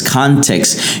out of its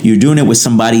context, you're doing it with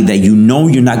somebody that you know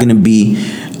you're not going to be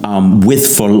with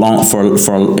for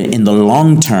in the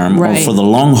long term, or for the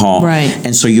long haul. Right.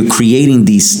 And so you're creating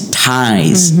these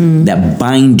ties that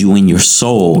bind you in your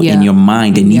soul, in your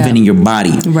mind, and even in your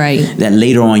body. Right. That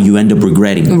later on you end up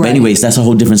regretting. Right. But anyways, that's a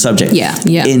whole different subject.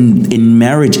 Yeah. In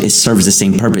marriage, it serves the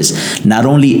same purpose. Not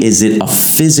only is it a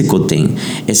physical thing,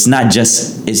 it's not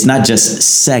just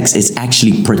sex. It's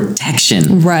actually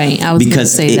protection. Right. I was going to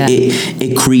say that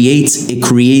it creates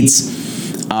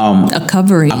a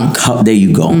covering. There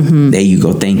you go. There you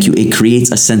go. Thank you. It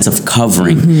creates a sense of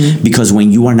covering, because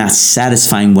when you are not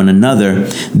satisfying one another,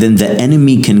 then the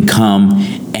enemy can come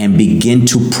and begin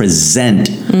to present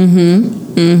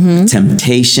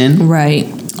temptation. Right.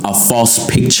 A false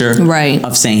picture. Right.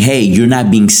 Of saying, hey, you're not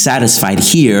being satisfied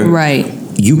here. Right.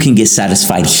 You can get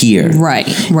satisfied here. Right.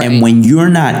 And when you're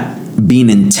not being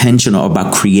intentional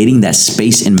about creating that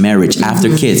space in marriage after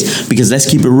kids, because let's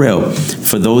keep it real,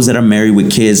 for those that are married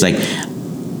with kids, like,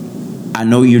 I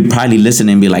know you'd probably listen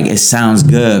and be like, it sounds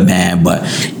good, man, but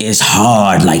it's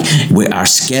hard. Like, with our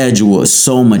schedule,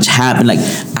 so much happen. Like,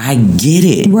 I get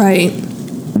it. Right.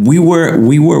 We were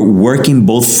working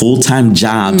both full-time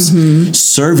jobs,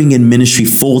 serving in ministry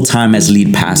full-time as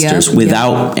lead pastors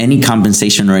without any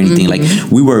compensation or anything. Like,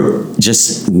 we were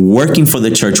just working for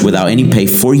the church without any pay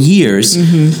for years,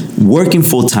 working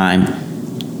full-time.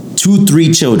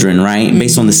 2-3 children, right?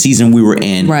 Based on the season we were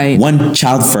in. Right. 1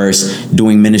 child first,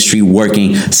 doing ministry,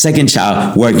 working. 2nd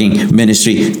child, working,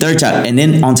 ministry. 3rd child. And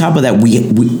then on top of that,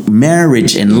 we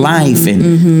marriage and life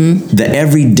and the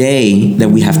everyday that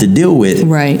we have to deal with.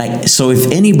 Right. Like, so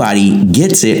if anybody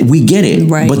gets it, we get it.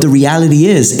 Right. But the reality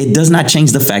is, it does not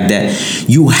change the fact that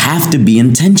you have to be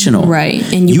intentional. Right.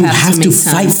 And you have to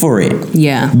fight for it.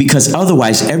 Yeah. Because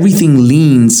otherwise, everything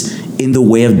leans in the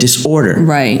way of disorder.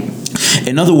 Right.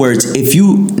 In other words, if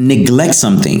you neglect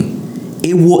something,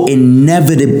 it will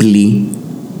inevitably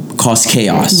cause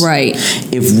chaos. Right.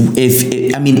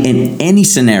 If I mean, in any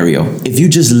scenario, if you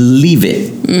just leave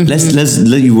it,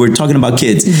 we're talking about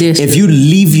kids. Dishes. If you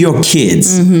leave your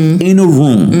kids in a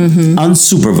room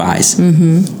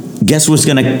unsupervised, guess what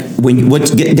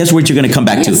you're gonna come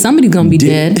back to? Somebody's gonna be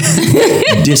dead.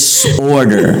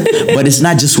 Disorder. But it's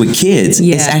not just with kids.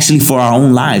 Yeah. It's actually for our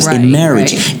own lives. Right, in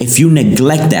marriage. right. If you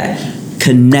neglect that,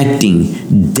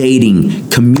 connecting, dating,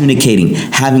 communicating,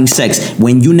 having sex,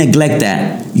 when you neglect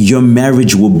that, your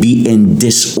marriage will be in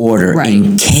disorder,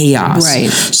 in chaos. Right.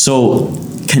 So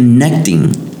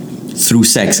connecting through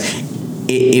sex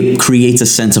it creates a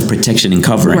sense of protection and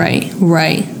covering.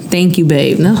 Right. Thank you,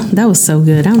 babe. No, that was so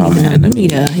good. I don't even know.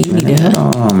 You need a.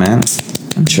 Oh man,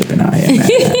 I'm tripping out here, man.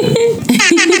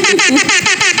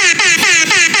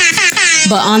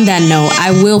 But on that note,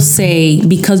 I will say,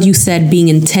 because you said being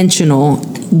intentional,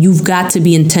 you've got to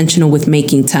be intentional with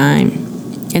making time.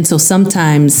 And so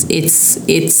sometimes it's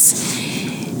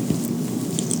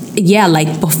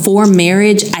like before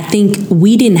marriage, I think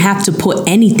we didn't have to put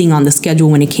anything on the schedule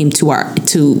when it came to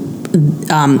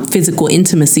physical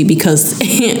intimacy, because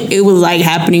it was like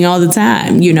happening all the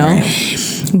time, you know? Right.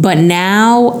 But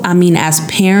now, I mean, as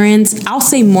parents, I'll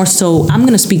say more so, I'm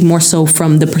going to speak more so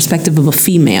from the perspective of a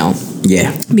female.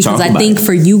 Yeah. Because I think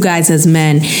for you guys as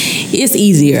men, it's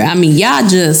easier. I mean, y'all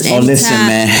just... listen,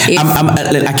 man.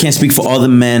 I can't speak for all the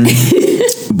men,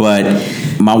 but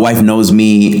my wife knows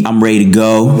me. I'm ready to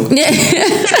go.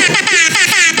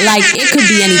 Like, it could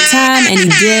be anytime, any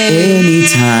day.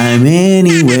 Anytime,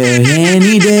 anywhere,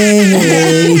 any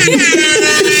day.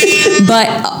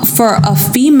 But for a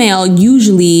female,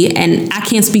 usually, and I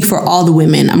can't speak for all the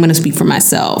women, I'm going to speak for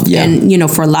myself. Yeah. And, you know,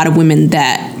 for a lot of women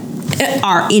that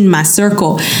are in my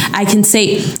circle, I can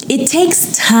say it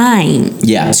takes time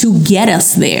to get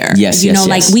us there. Yes, you know,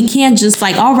 like we can't just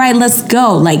like, all right, let's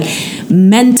go. Like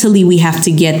mentally we have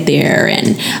to get there.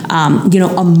 And, you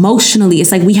know, emotionally,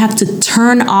 it's like we have to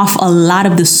turn off a lot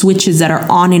of the switches that are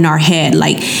on in our head.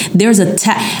 Like there's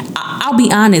I'll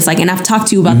be honest, like, and I've talked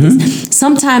to you about this.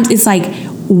 Sometimes it's like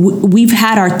we've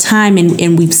had our time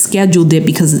and we've scheduled it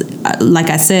because, like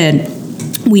I said,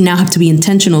 we now have to be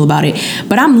intentional about it.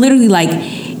 But I'm literally like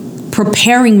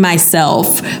preparing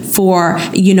myself for,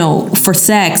 you know, for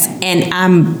sex, and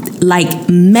I'm like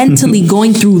mentally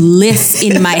going through lists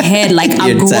in my head, like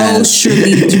a grocery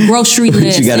list.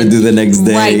 What you got to do the next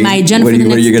day. Right, my agenda for the next day.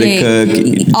 What are you going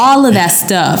to cook? All of that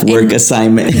stuff. Work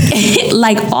assignment.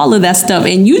 Like all of that stuff.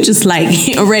 And you just like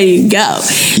ready to go.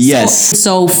 Yes.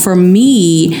 So for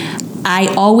me,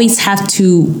 I always have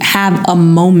to have a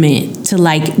moment to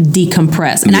like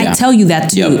decompress. And I tell you that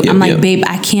too. I'm like, babe,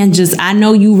 I can't just, I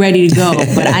know you ready to go,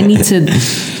 but I need to,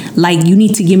 like, you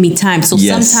need to give me time. So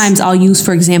sometimes I'll use,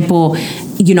 for example,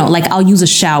 you know, like I'll use a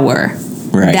shower.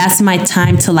 Right. That's my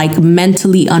time to like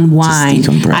mentally unwind.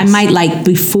 I might like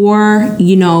before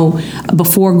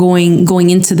going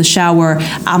into the shower,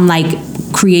 I'm like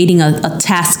creating a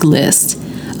task list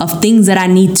of things that I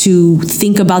need to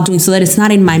think about doing so that it's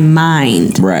not in my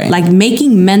mind. Right. Like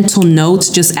making mental notes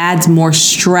just adds more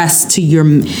stress to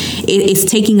it's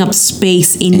taking up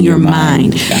space in your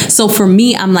mind. Yeah. So for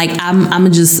me, I'm like, I'm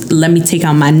gonna just, let me take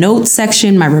out my notes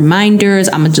section, my reminders.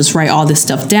 I'm gonna just write all this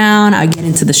stuff down. I get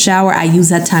into the shower. I use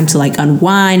that time to like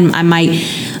unwind. I might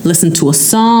listen to a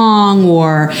song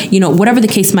or, you know, whatever the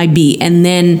case might be. And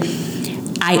then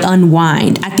I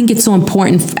unwind. I think it's so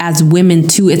important as women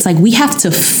too. It's like we have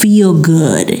to feel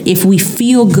good. If we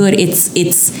feel good,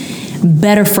 it's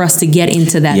better for us to get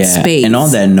into that space. And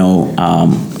on that note,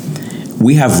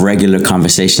 we have regular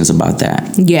conversations about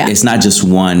that. Yeah. It's not just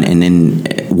one and then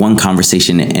one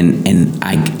conversation and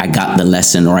I got the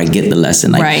lesson or I get the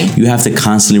lesson. Like right. You have to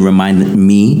constantly remind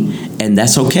me, and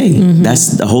that's okay. Mm-hmm.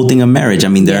 That's the whole thing of marriage. I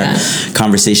mean, there are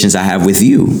conversations I have with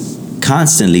you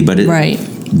constantly, but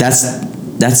that's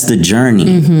the journey.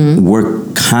 Mm-hmm. We're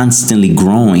constantly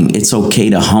growing. It's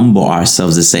okay to humble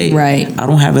ourselves to say, right. I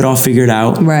don't have it all figured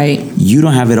out. Right. You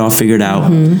don't have it all figured out.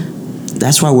 Mm-hmm.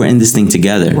 That's why we're in this thing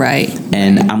together. Right.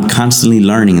 And I'm constantly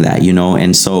learning that, you know.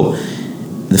 And so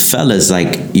the fellas,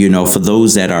 like, you know, for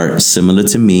those that are similar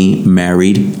to me,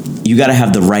 married, you got to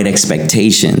have the right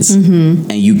expectations.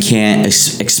 Mm-hmm. And you can't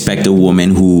expect a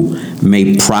woman who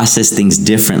may process things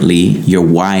differently, your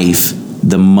wife,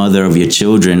 the mother of your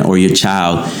children or your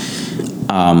child,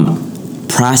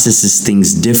 processes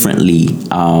things differently.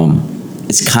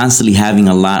 It's constantly having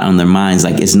a lot on their minds.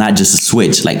 Like, it's not just a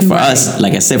switch. Like for us,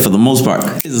 like I said, for the most part,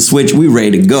 it's a switch. We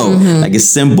ready to go. Mm-hmm. Like it's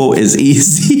simple, it's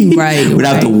easy. Right. We don't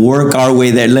have to work our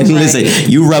way there. Like, listen,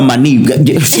 you rub my knee. Bow,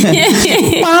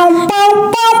 bow,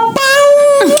 bow, bow.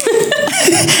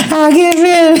 I get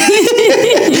ready.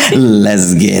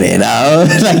 Let's get it out.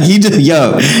 Like you just,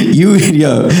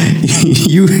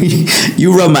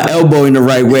 you rub my elbow in the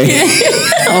right way.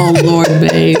 Oh Lord,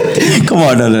 babe. Come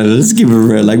on, no, let's keep it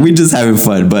real. Like we just having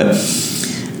fun. But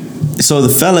so the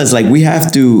fellas, like we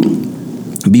have to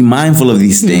be mindful of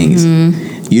these things.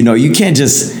 Mm-hmm. You know, you can't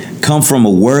just come from a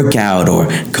workout or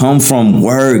come from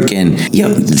work, and you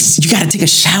got to take a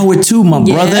shower too, my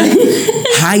brother.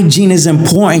 Hygiene is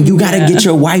important. You got to get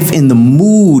your wife in the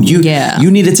mood.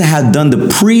 You needed to have done the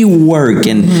pre-work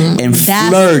and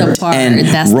flirt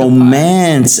and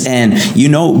romance, and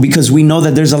because we know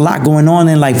that there's a lot going on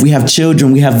in life. We have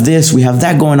children, we have this, we have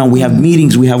that going on, we have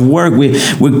meetings, we have work, we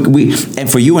and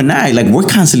for you and I, like, we're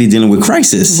constantly dealing with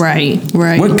crisis. Right.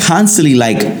 We're constantly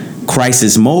like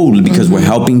crisis mode because we're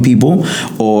helping people,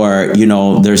 or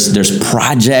there's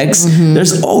projects.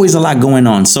 There's always a lot going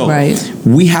on, so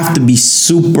we have to be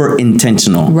super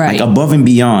intentional, like above and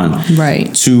beyond,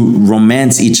 to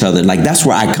romance each other. Like, that's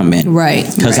where I come in,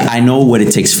 because I know what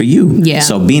it takes for you.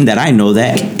 So being that I know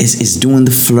that, it's doing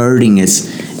the flirting,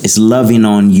 it's loving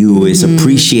on you, it's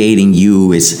appreciating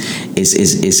you,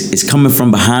 it's coming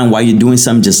from behind while you're doing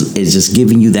something, it's just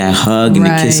giving you that hug and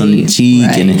a kiss on the cheek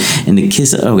and the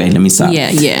kiss. Okay, let me stop.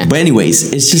 But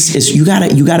anyways, it's you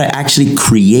gotta actually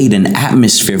create an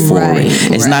atmosphere for it.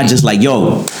 It's not just like,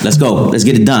 yo, let's go, let's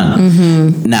get it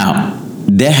done. Now,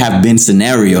 there have been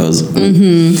scenarios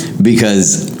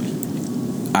because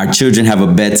our children have a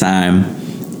bedtime,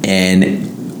 and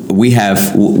we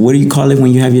have, what do you call it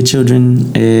when you have your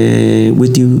children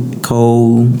with you?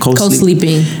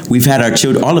 Co-sleeping. We've had our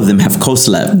children, all of them have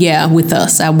co-slept. Yeah, with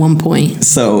us at one point.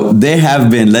 So there have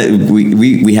been,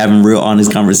 we having real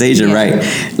honest conversation, right?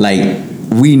 Like,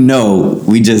 we know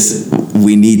we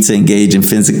need to engage in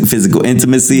physical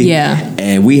intimacy. Yeah.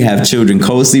 And we have children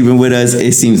co-sleeping with us.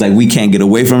 It seems like we can't get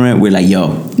away from it. We're like,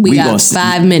 yo, we got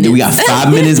 5 minutes. We got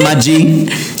 5 minutes, my G.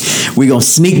 We gonna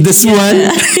sneak this one.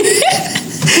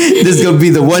 This is gonna be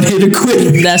the one hitter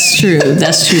quitter. That's true.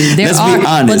 Let's be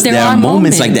honest. There are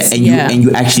moments like that, and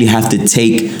you actually have to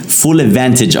take full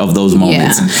advantage of those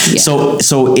moments.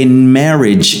 So in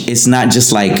marriage, it's not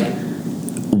just like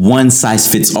one size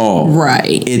fits all.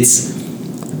 Right. It's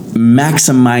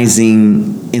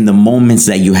maximizing in the moments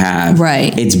that you have.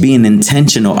 Right. It's being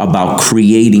intentional about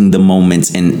creating the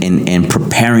moments and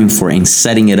preparing for it and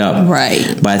setting it up.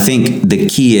 Right. But I think the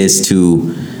key is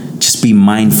to just be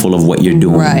mindful of what you're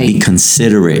doing. Right. Be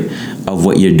considerate of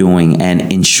what you're doing,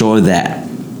 and ensure that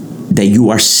you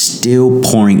are still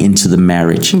pouring into the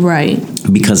marriage. Right.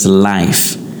 Because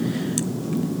life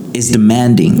is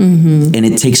demanding, and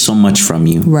it takes so much from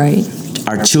you. Right.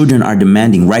 Our children are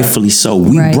demanding, rightfully so.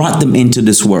 We brought them into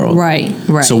this world. Right.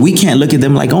 So we can't look at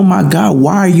them like, oh my God,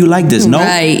 why are you like this? No,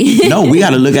 no, we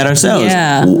got to look at ourselves.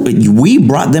 Yeah. We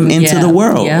brought them into the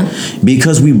world. Yeah.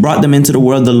 Because we brought them into the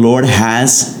world, the Lord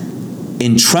has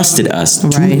entrusted us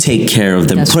to take care of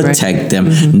them, protect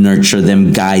them, nurture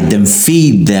them, guide them,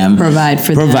 feed them, provide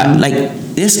for them. Like,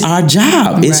 it's our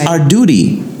job. It's our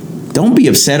duty. Don't be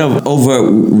upset over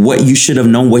what you should have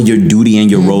known, what your duty and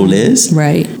your role is.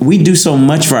 Right. We do so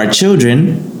much for our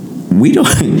children. We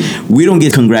don't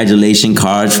get congratulation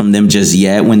cards from them just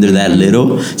yet when they're that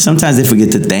little. Sometimes they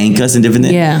forget to thank us and different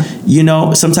things.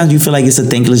 Yeah. Sometimes you feel like it's a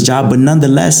thankless job, but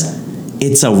nonetheless,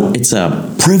 it's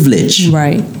a privilege.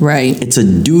 Right. It's a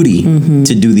duty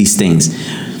to do these things.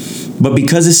 But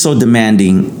because it's so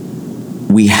demanding,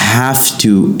 we have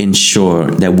to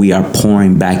ensure that we are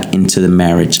pouring back into the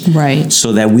marriage. Right.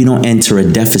 So that we don't enter a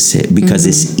deficit, because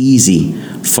it's easy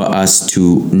for us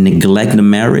to neglect the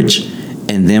marriage.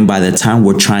 And then by the time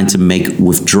we're trying to make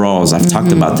withdrawals, I've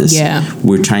talked about this. Yeah.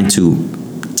 We're trying to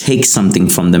take something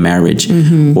from the marriage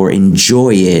or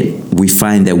enjoy it, we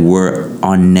find that we're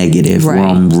on negative, we're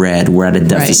on red, we're at a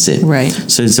deficit. Right.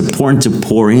 So it's important to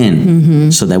pour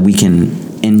in so that we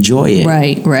can enjoy it.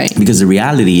 Right. Because the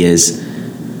reality is,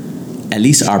 at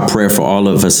least our prayer for all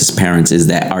of us as parents is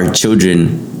that our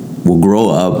children will grow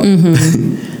up,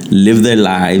 live their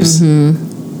lives,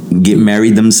 get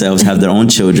married themselves, have their own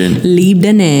children, leave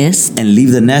the nest.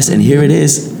 And here it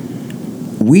is.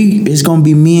 It's going to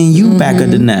be me and you back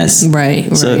at the nest.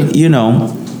 Right. So,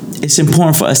 it's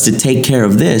important for us to take care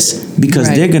of this, because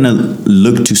they're going to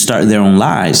look to start their own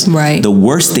lives. Right. The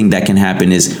worst thing that can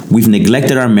happen is we've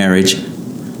neglected our marriage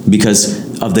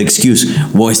because of the excuse,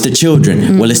 well, it's the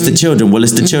children. Well, it's the children. Well,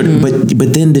 it's the children.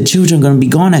 But then the children are going to be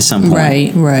gone at some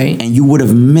point. Right. And you would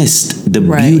have missed the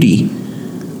beauty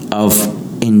of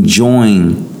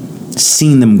enjoying,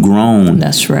 seeing them grown.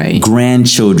 That's right.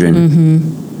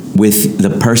 Grandchildren. With the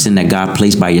person that God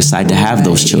placed by your side to have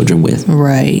those children with.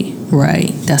 Right.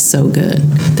 That's so good.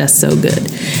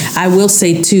 I will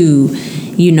say too,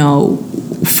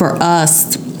 for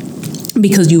us,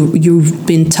 because you've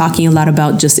been talking a lot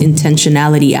about just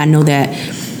intentionality. I know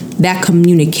that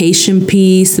communication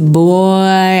piece, boy,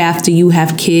 after you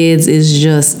have kids,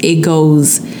 it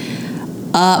goes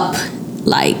up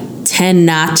like 10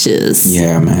 notches.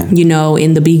 Yeah, man.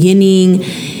 In the beginning,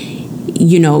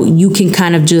 you can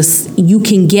kind of you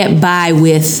can get by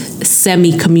with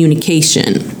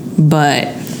semi-communication.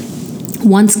 But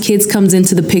once kids comes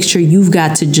into the picture, you've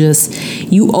got to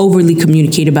you overly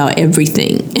communicate about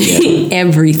everything. Yeah.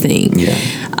 Everything. Yeah.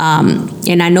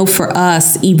 And I know for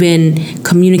us, even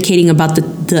communicating about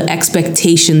the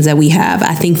expectations that we have,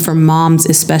 I think for moms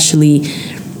especially,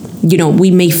 we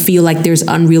may feel like there's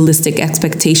unrealistic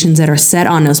expectations that are set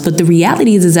on us. But the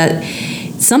reality is that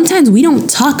sometimes we don't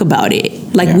talk about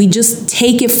it. Like, we just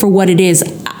take it for what it is.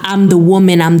 I'm the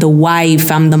woman, I'm the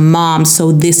wife, I'm the mom,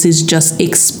 so this is just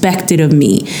expected of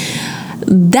me.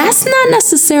 That's not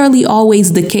necessarily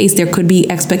always the case. There could be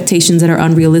expectations that are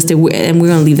unrealistic, and we're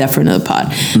going to leave that for another pod.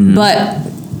 Mm-hmm. But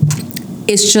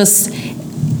it's just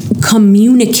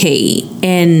communicate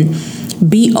and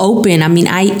be open. I mean,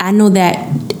 I know that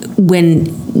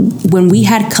when we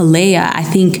had Kalea, I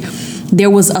think there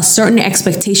was a certain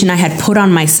expectation I had put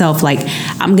on myself, like,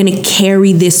 I'm going to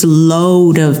carry this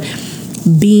load of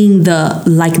being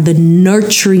the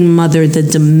nurturing mother, the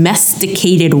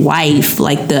domesticated wife,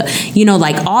 like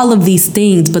like all of these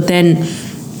things. But then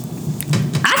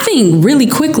I think really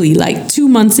quickly, like 2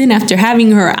 months in after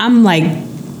having her, I'm like,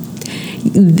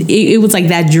 it was like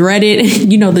that dreaded,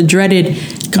 the dreaded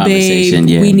conversation.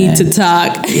 Babe, we need to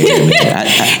talk. Yeah,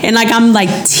 and like, I'm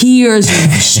like tears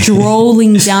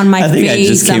strolling down my face. I think I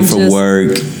just came from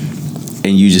work,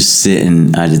 and you just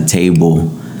sitting at the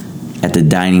table, at the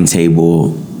dining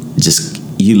table,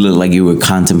 you look like you were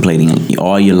contemplating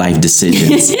all your life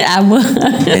decisions. I was.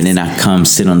 And then I come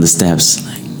sit on the steps,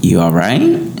 like, you all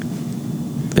right?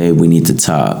 Babe, we need to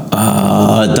talk.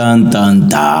 Oh, dun, dun, dun.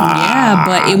 Yeah,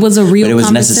 but it was a real conversation. But it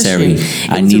was necessary.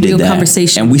 I needed that.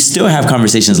 Conversation. And we still have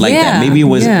conversations like that. Maybe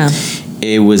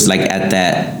it was like at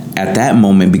that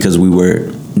moment, because we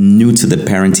were new to the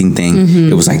parenting thing,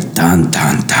 it was like dun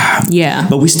dun dun. Yeah.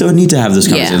 But we still need to have this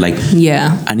conversation. Like,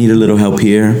 I need a little help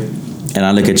here, and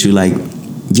I look at you like,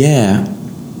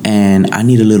 and I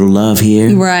need a little love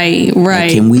here. Right.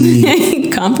 Like, can we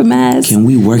compromise? Can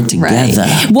we work together?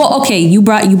 Right. Well, okay, you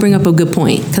bring up a good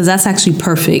point, because that's actually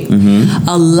perfect. Mm-hmm.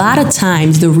 A lot of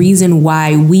times, the reason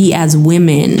why we as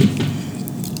women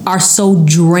are so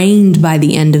drained by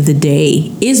the end of the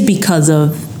day is because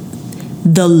of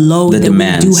the load that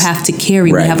we do have to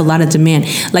carry. Right. We have a lot of demand.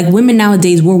 Like, women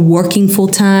nowadays, we're working full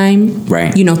time,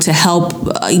 right? To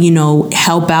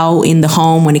help out in the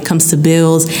home when it comes to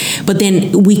bills. But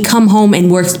then we come home and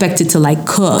we're expected to like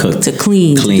cook, to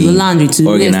clean, to do the laundry, to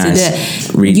organize, this,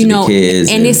 to that. Read to the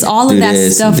kids, and it's all of that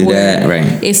stuff.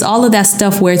 It's all of that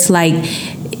stuff where it's like,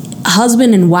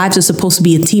 husband and wives are supposed to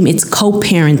be a team. It's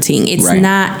co-parenting. It's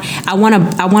not. I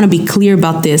want to be clear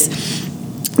about this.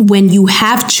 When you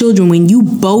have children, when you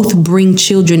both bring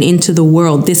children into the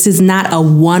world, this is not a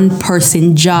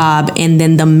one-person job and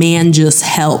then the man just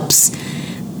helps.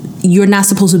 You're not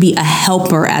supposed to be a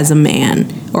helper as a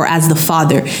man or as the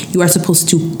father. You are supposed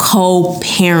to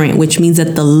co-parent, which means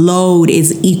that the load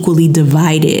is equally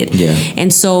divided. Yeah.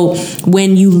 And so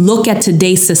when you look at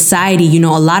today's society, a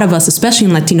lot of us, especially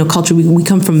in Latino culture, we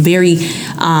come from very...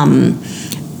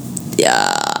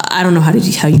 I don't know how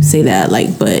you say that,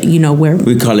 like, but where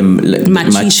we call him like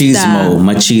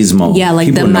machismo. Yeah, like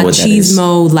people the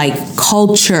machismo like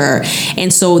culture,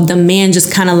 and so the man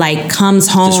just kind of like comes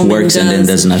home, just works and then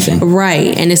does nothing.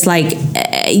 Right, and it's like,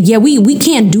 we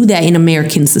can't do that in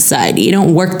American society. It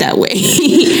don't work that way.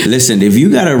 Listen, if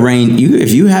you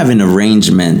have an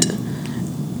arrangement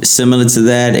similar to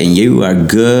that, and you are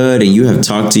good, and you have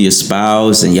talked to your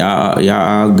spouse, and y'all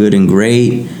are good and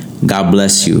great, God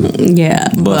bless you. Yeah.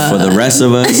 But for the rest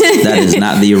of us, that is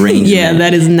not the arrangement. Yeah,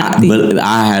 that is not But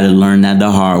I had to learn that the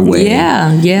hard way.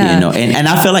 Yeah. And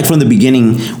I felt like from the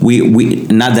beginning, we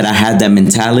not that I had that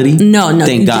mentality. No,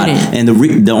 thank God. Didn't.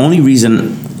 And the only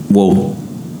reason,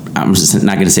 I'm just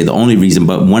not going to say the only reason,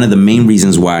 but one of the main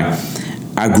reasons why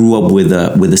I grew up with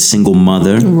a single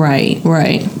mother. Right.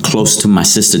 Close to my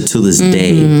sister to this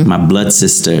day, my blood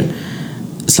sister.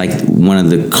 It's like one of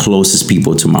the closest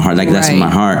people to my heart. Like, that's in my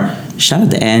heart. Shout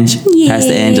out to Ange.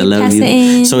 Pastor Ange, I love you.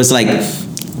 Ange. So it's like,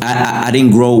 I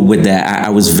didn't grow with that.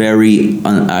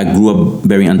 I grew up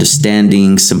very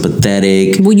understanding,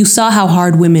 sympathetic. Well, you saw how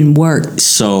hard women work.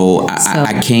 So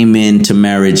I came into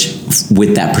marriage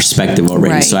with that perspective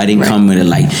already. Right, so I didn't come with it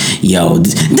like, yo,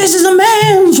 this is a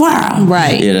man's world.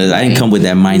 Right. I didn't come with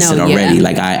that mindset already. Yeah.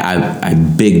 Like, I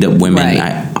bigged up women.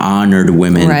 Right. I honored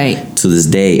women to this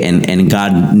day. And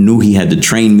God knew he had to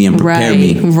train me and prepare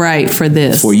me. Right, for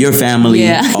this. For your family,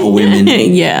 all women.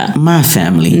 My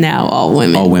family. Now all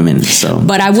women. All women. So,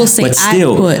 but I will say, but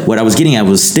still, what I was getting at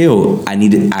was still,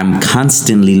 I'm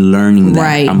constantly learning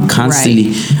that. I'm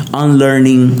constantly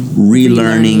unlearning,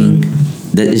 relearning.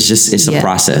 That it's a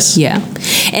process. Yeah.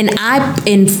 And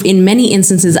in many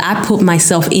instances, I put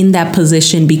myself in that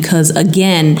position because,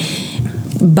 again,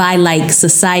 by like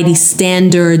society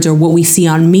standards or what we see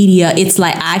on media, it's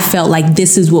like I felt like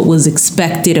this is what was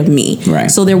expected of me. Right.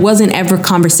 So there wasn't ever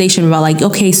conversation about like,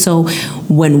 okay, so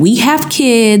when we have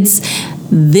kids,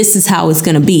 this is how it's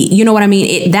going to be. You know what I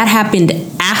mean? That happened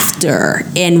after,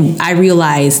 and I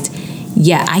realized,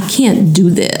 yeah, I can't do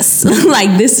this.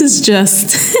 Like, this is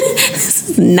just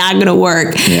not gonna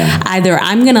work. Either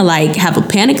I'm gonna like have a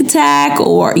panic attack,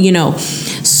 or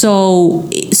so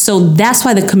that's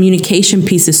why the communication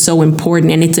piece is so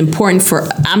important. And it's important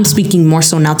I'm speaking more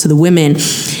so now to the women,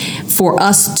 for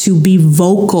us to be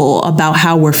vocal about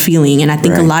how we're feeling. And I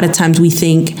think a lot of times we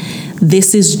think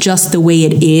this is just the way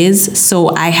it is,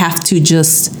 so I have to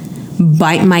just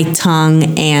bite my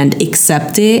tongue and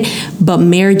accept it. But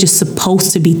marriage is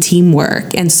supposed to be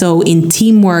teamwork. And so in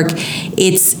teamwork,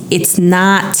 it's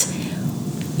not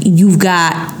you've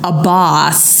got a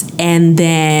boss and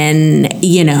then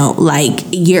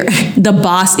like the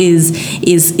boss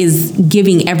is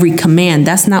giving every command.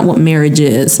 That's not what marriage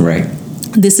is. Right.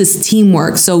 This is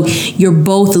teamwork. So you're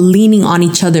both leaning on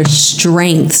each other's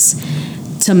strengths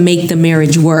to make the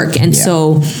marriage work. And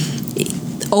so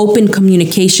open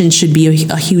communication should be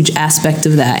a huge aspect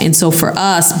of that. And so for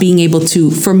us, being able to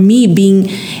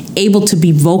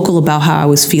be vocal about how I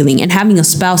was feeling, and having a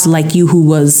spouse like you who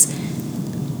was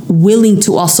willing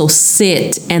to also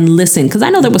sit and listen, because I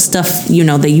know there was stuff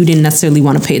that you didn't necessarily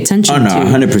want to pay attention to.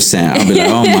 100%. I'll be like,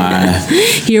 oh my,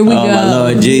 here we go, my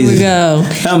Lord Jesus, here we go.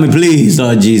 Help me, please,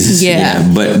 Lord Jesus.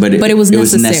 But it was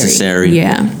necessary.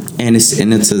 Yeah, and it's to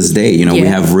this day, we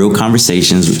have real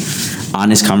conversations.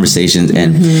 Honest conversations,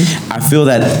 and I feel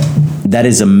that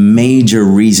is a major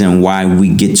reason why we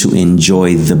get to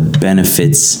enjoy the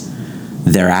benefits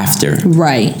thereafter.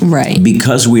 Right.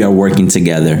 Because we are working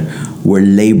together, we're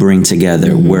laboring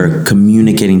together, we're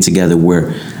communicating together,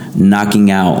 we're knocking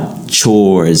out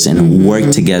chores and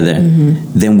work together.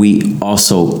 Then we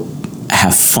also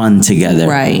have fun together.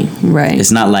 Right.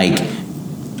 It's not like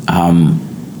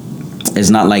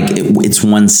it's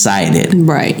one-sided.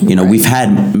 Right. We've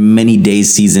had many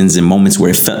days, seasons, and moments where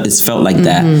it's felt like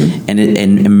that.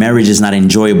 And marriage is not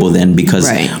enjoyable then,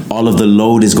 because all of the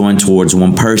load is going towards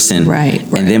one person. Right.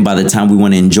 And then by the time we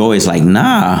want to enjoy, it's like,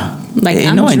 nah. Like,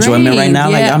 ain't no enjoyment right now.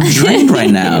 Like, I'm drained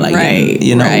right now. Like,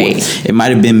 it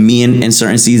might have been me in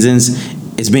certain seasons.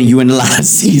 It's been you in a lot of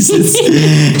seasons.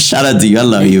 Shout out to you. I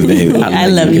love you, babe. I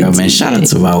love you, girl, man. Shout out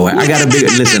to my wife. I got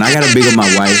to big up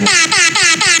my wife.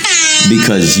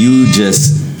 Because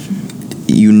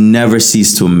you never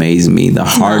cease to amaze me. The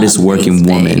hardest working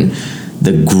woman,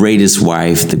 the greatest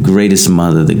wife, the greatest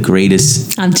mother, the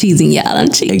greatest. I'm teasing y'all.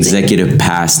 Executive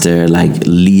pastor, like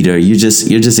leader. You're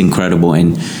just incredible,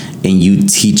 and you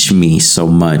teach me so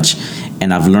much,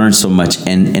 and I've learned so much.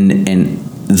 And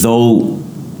though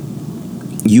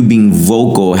you being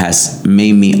vocal has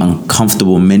made me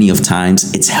uncomfortable many of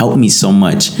times, it's helped me so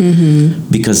much,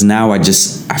 because now I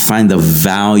find the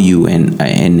value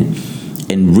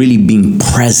and really being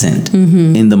present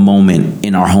in the moment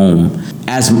in our home.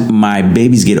 As my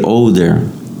babies get older,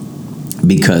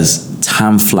 because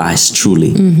time flies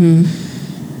truly,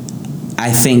 I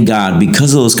thank God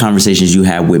because of those conversations you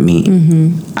had with me.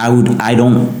 I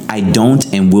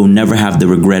don't and will never have the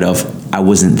regret of I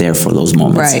wasn't there for those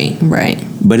moments. Right.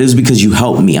 But it was because you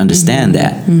helped me understand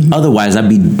that. Otherwise, I'd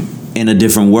be in a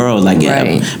different world, like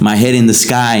my head in the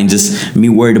sky, and just me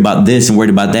worried about this and worried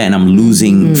about that, and I'm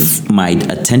losing my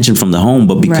attention from the home.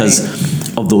 But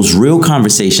because of those real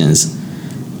conversations,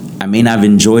 I may not have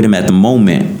enjoyed them at the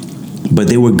moment, but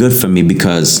they were good for me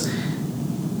because,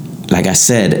 like I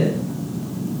said,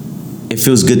 it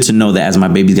feels good to know that as my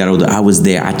babies got older, I was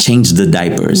there. I changed the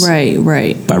diapers. Right.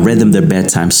 I read them their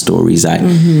bedtime stories.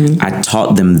 I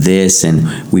taught them this,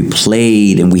 and we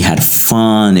played, and we had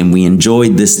fun, and we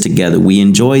enjoyed this together. We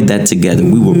enjoyed that together.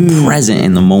 We were present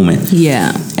in the moment.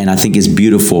 Yeah. And I think it's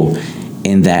beautiful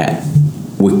in that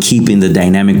we're keeping the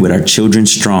dynamic with our children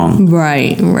strong.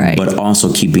 Right. But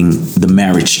also keeping the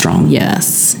marriage strong.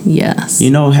 Yes.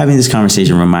 Having this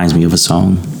conversation reminds me of a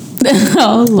song.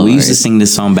 Oh Lord. We used to sing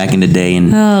this song back in the day,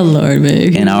 and oh Lord,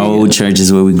 baby. in our old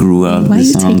churches where we grew up. Why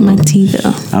you take my tea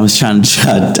though? I was trying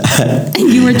to.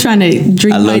 You were trying to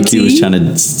drink my tea. I was trying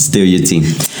to steal your tea.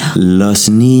 Los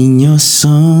niños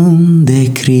son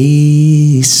de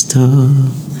Cristo.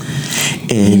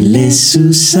 Él es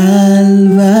su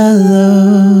Salvador.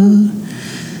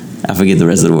 I forget the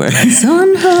rest of the word.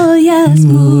 Son joyas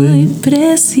muy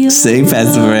preciosas. Sing,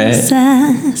 Pastor Brad.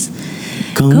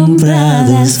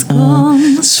 Compradas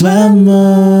con su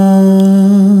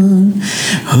amor.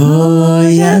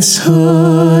 Joyas,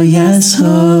 joyas,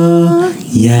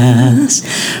 joyas.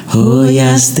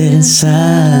 Joyas del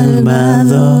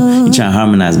Salvador. You're trying to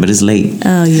harmonize, but it's late.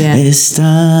 Oh, yeah.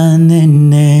 Están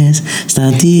en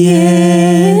esta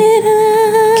tierra.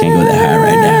 Can't go that high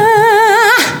right now.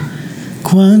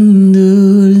 Cuán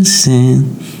dulce,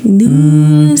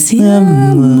 dulce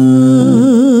amor.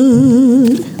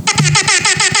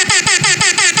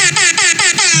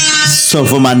 So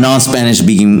for my non-Spanish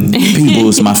speaking people,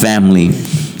 it's my family.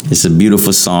 It's a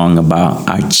beautiful song about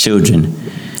our children.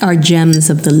 Our gems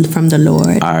from the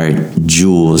Lord. Our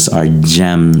jewels, our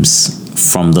gems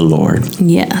from the Lord.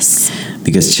 Yes.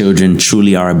 Because children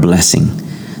truly are a blessing.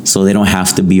 So they don't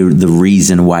have to be the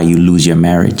reason why you lose your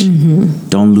marriage. Mm-hmm.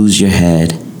 Don't lose your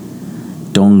head.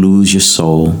 Don't lose your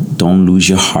soul. Don't lose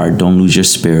your heart. Don't lose your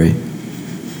spirit.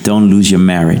 Don't lose your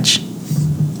marriage.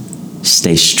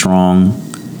 Stay strong.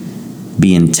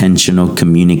 Be intentional.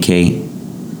 Communicate.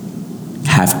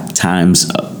 Have times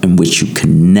in which you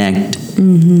connect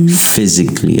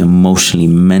physically, emotionally,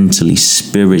 mentally,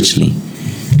 spiritually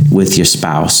with your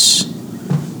spouse.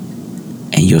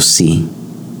 And you'll see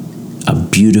a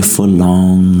beautiful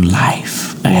long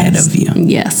life ahead of you.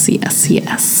 Yes, yes,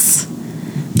 yes.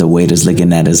 The waiter's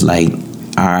looking at us like,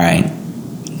 all right.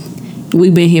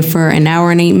 We've been here for an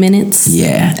hour and 8 minutes.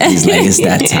 Yeah, he's like, it's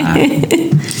that time.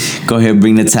 Go ahead,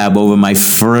 bring the tab over, my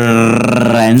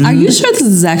friend. Are you sure this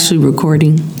is actually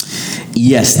recording?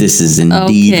 Yes, this is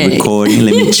indeed recording.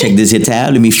 Let me check this here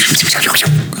tab. Let me...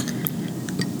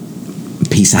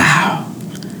 Peace out.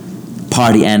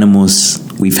 Party animals.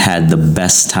 We've had the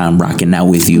best time rocking out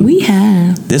with you. We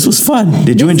have. This was fun.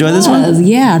 Did you enjoy this one?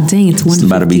 Yeah, dang, it's 1:50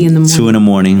 about to be in the morning. 2 in the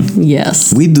morning.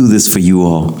 Yes. We do this for you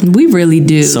all. We really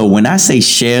do. So when I say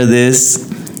share this,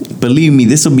 believe me,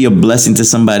 this will be a blessing to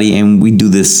somebody, and we do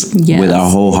this with our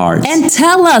whole heart. And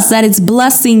tell us that it's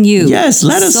blessing you. Yes,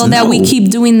 let us know. So that we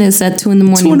keep doing this at 2 in the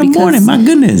morning. 2 in the morning, my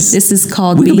goodness. This is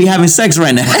called... We could be having sex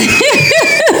right now.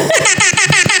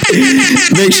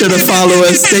 Make sure to follow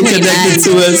us. Stay connected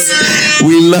to us.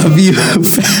 We love you,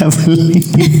 family.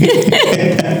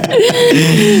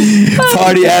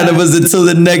 Party animals. Until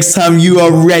the next time, you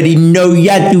already know you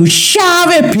have to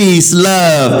shove peace,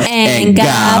 love, and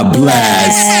God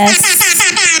bless.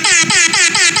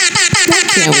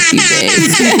 I can't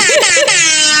with you, babe.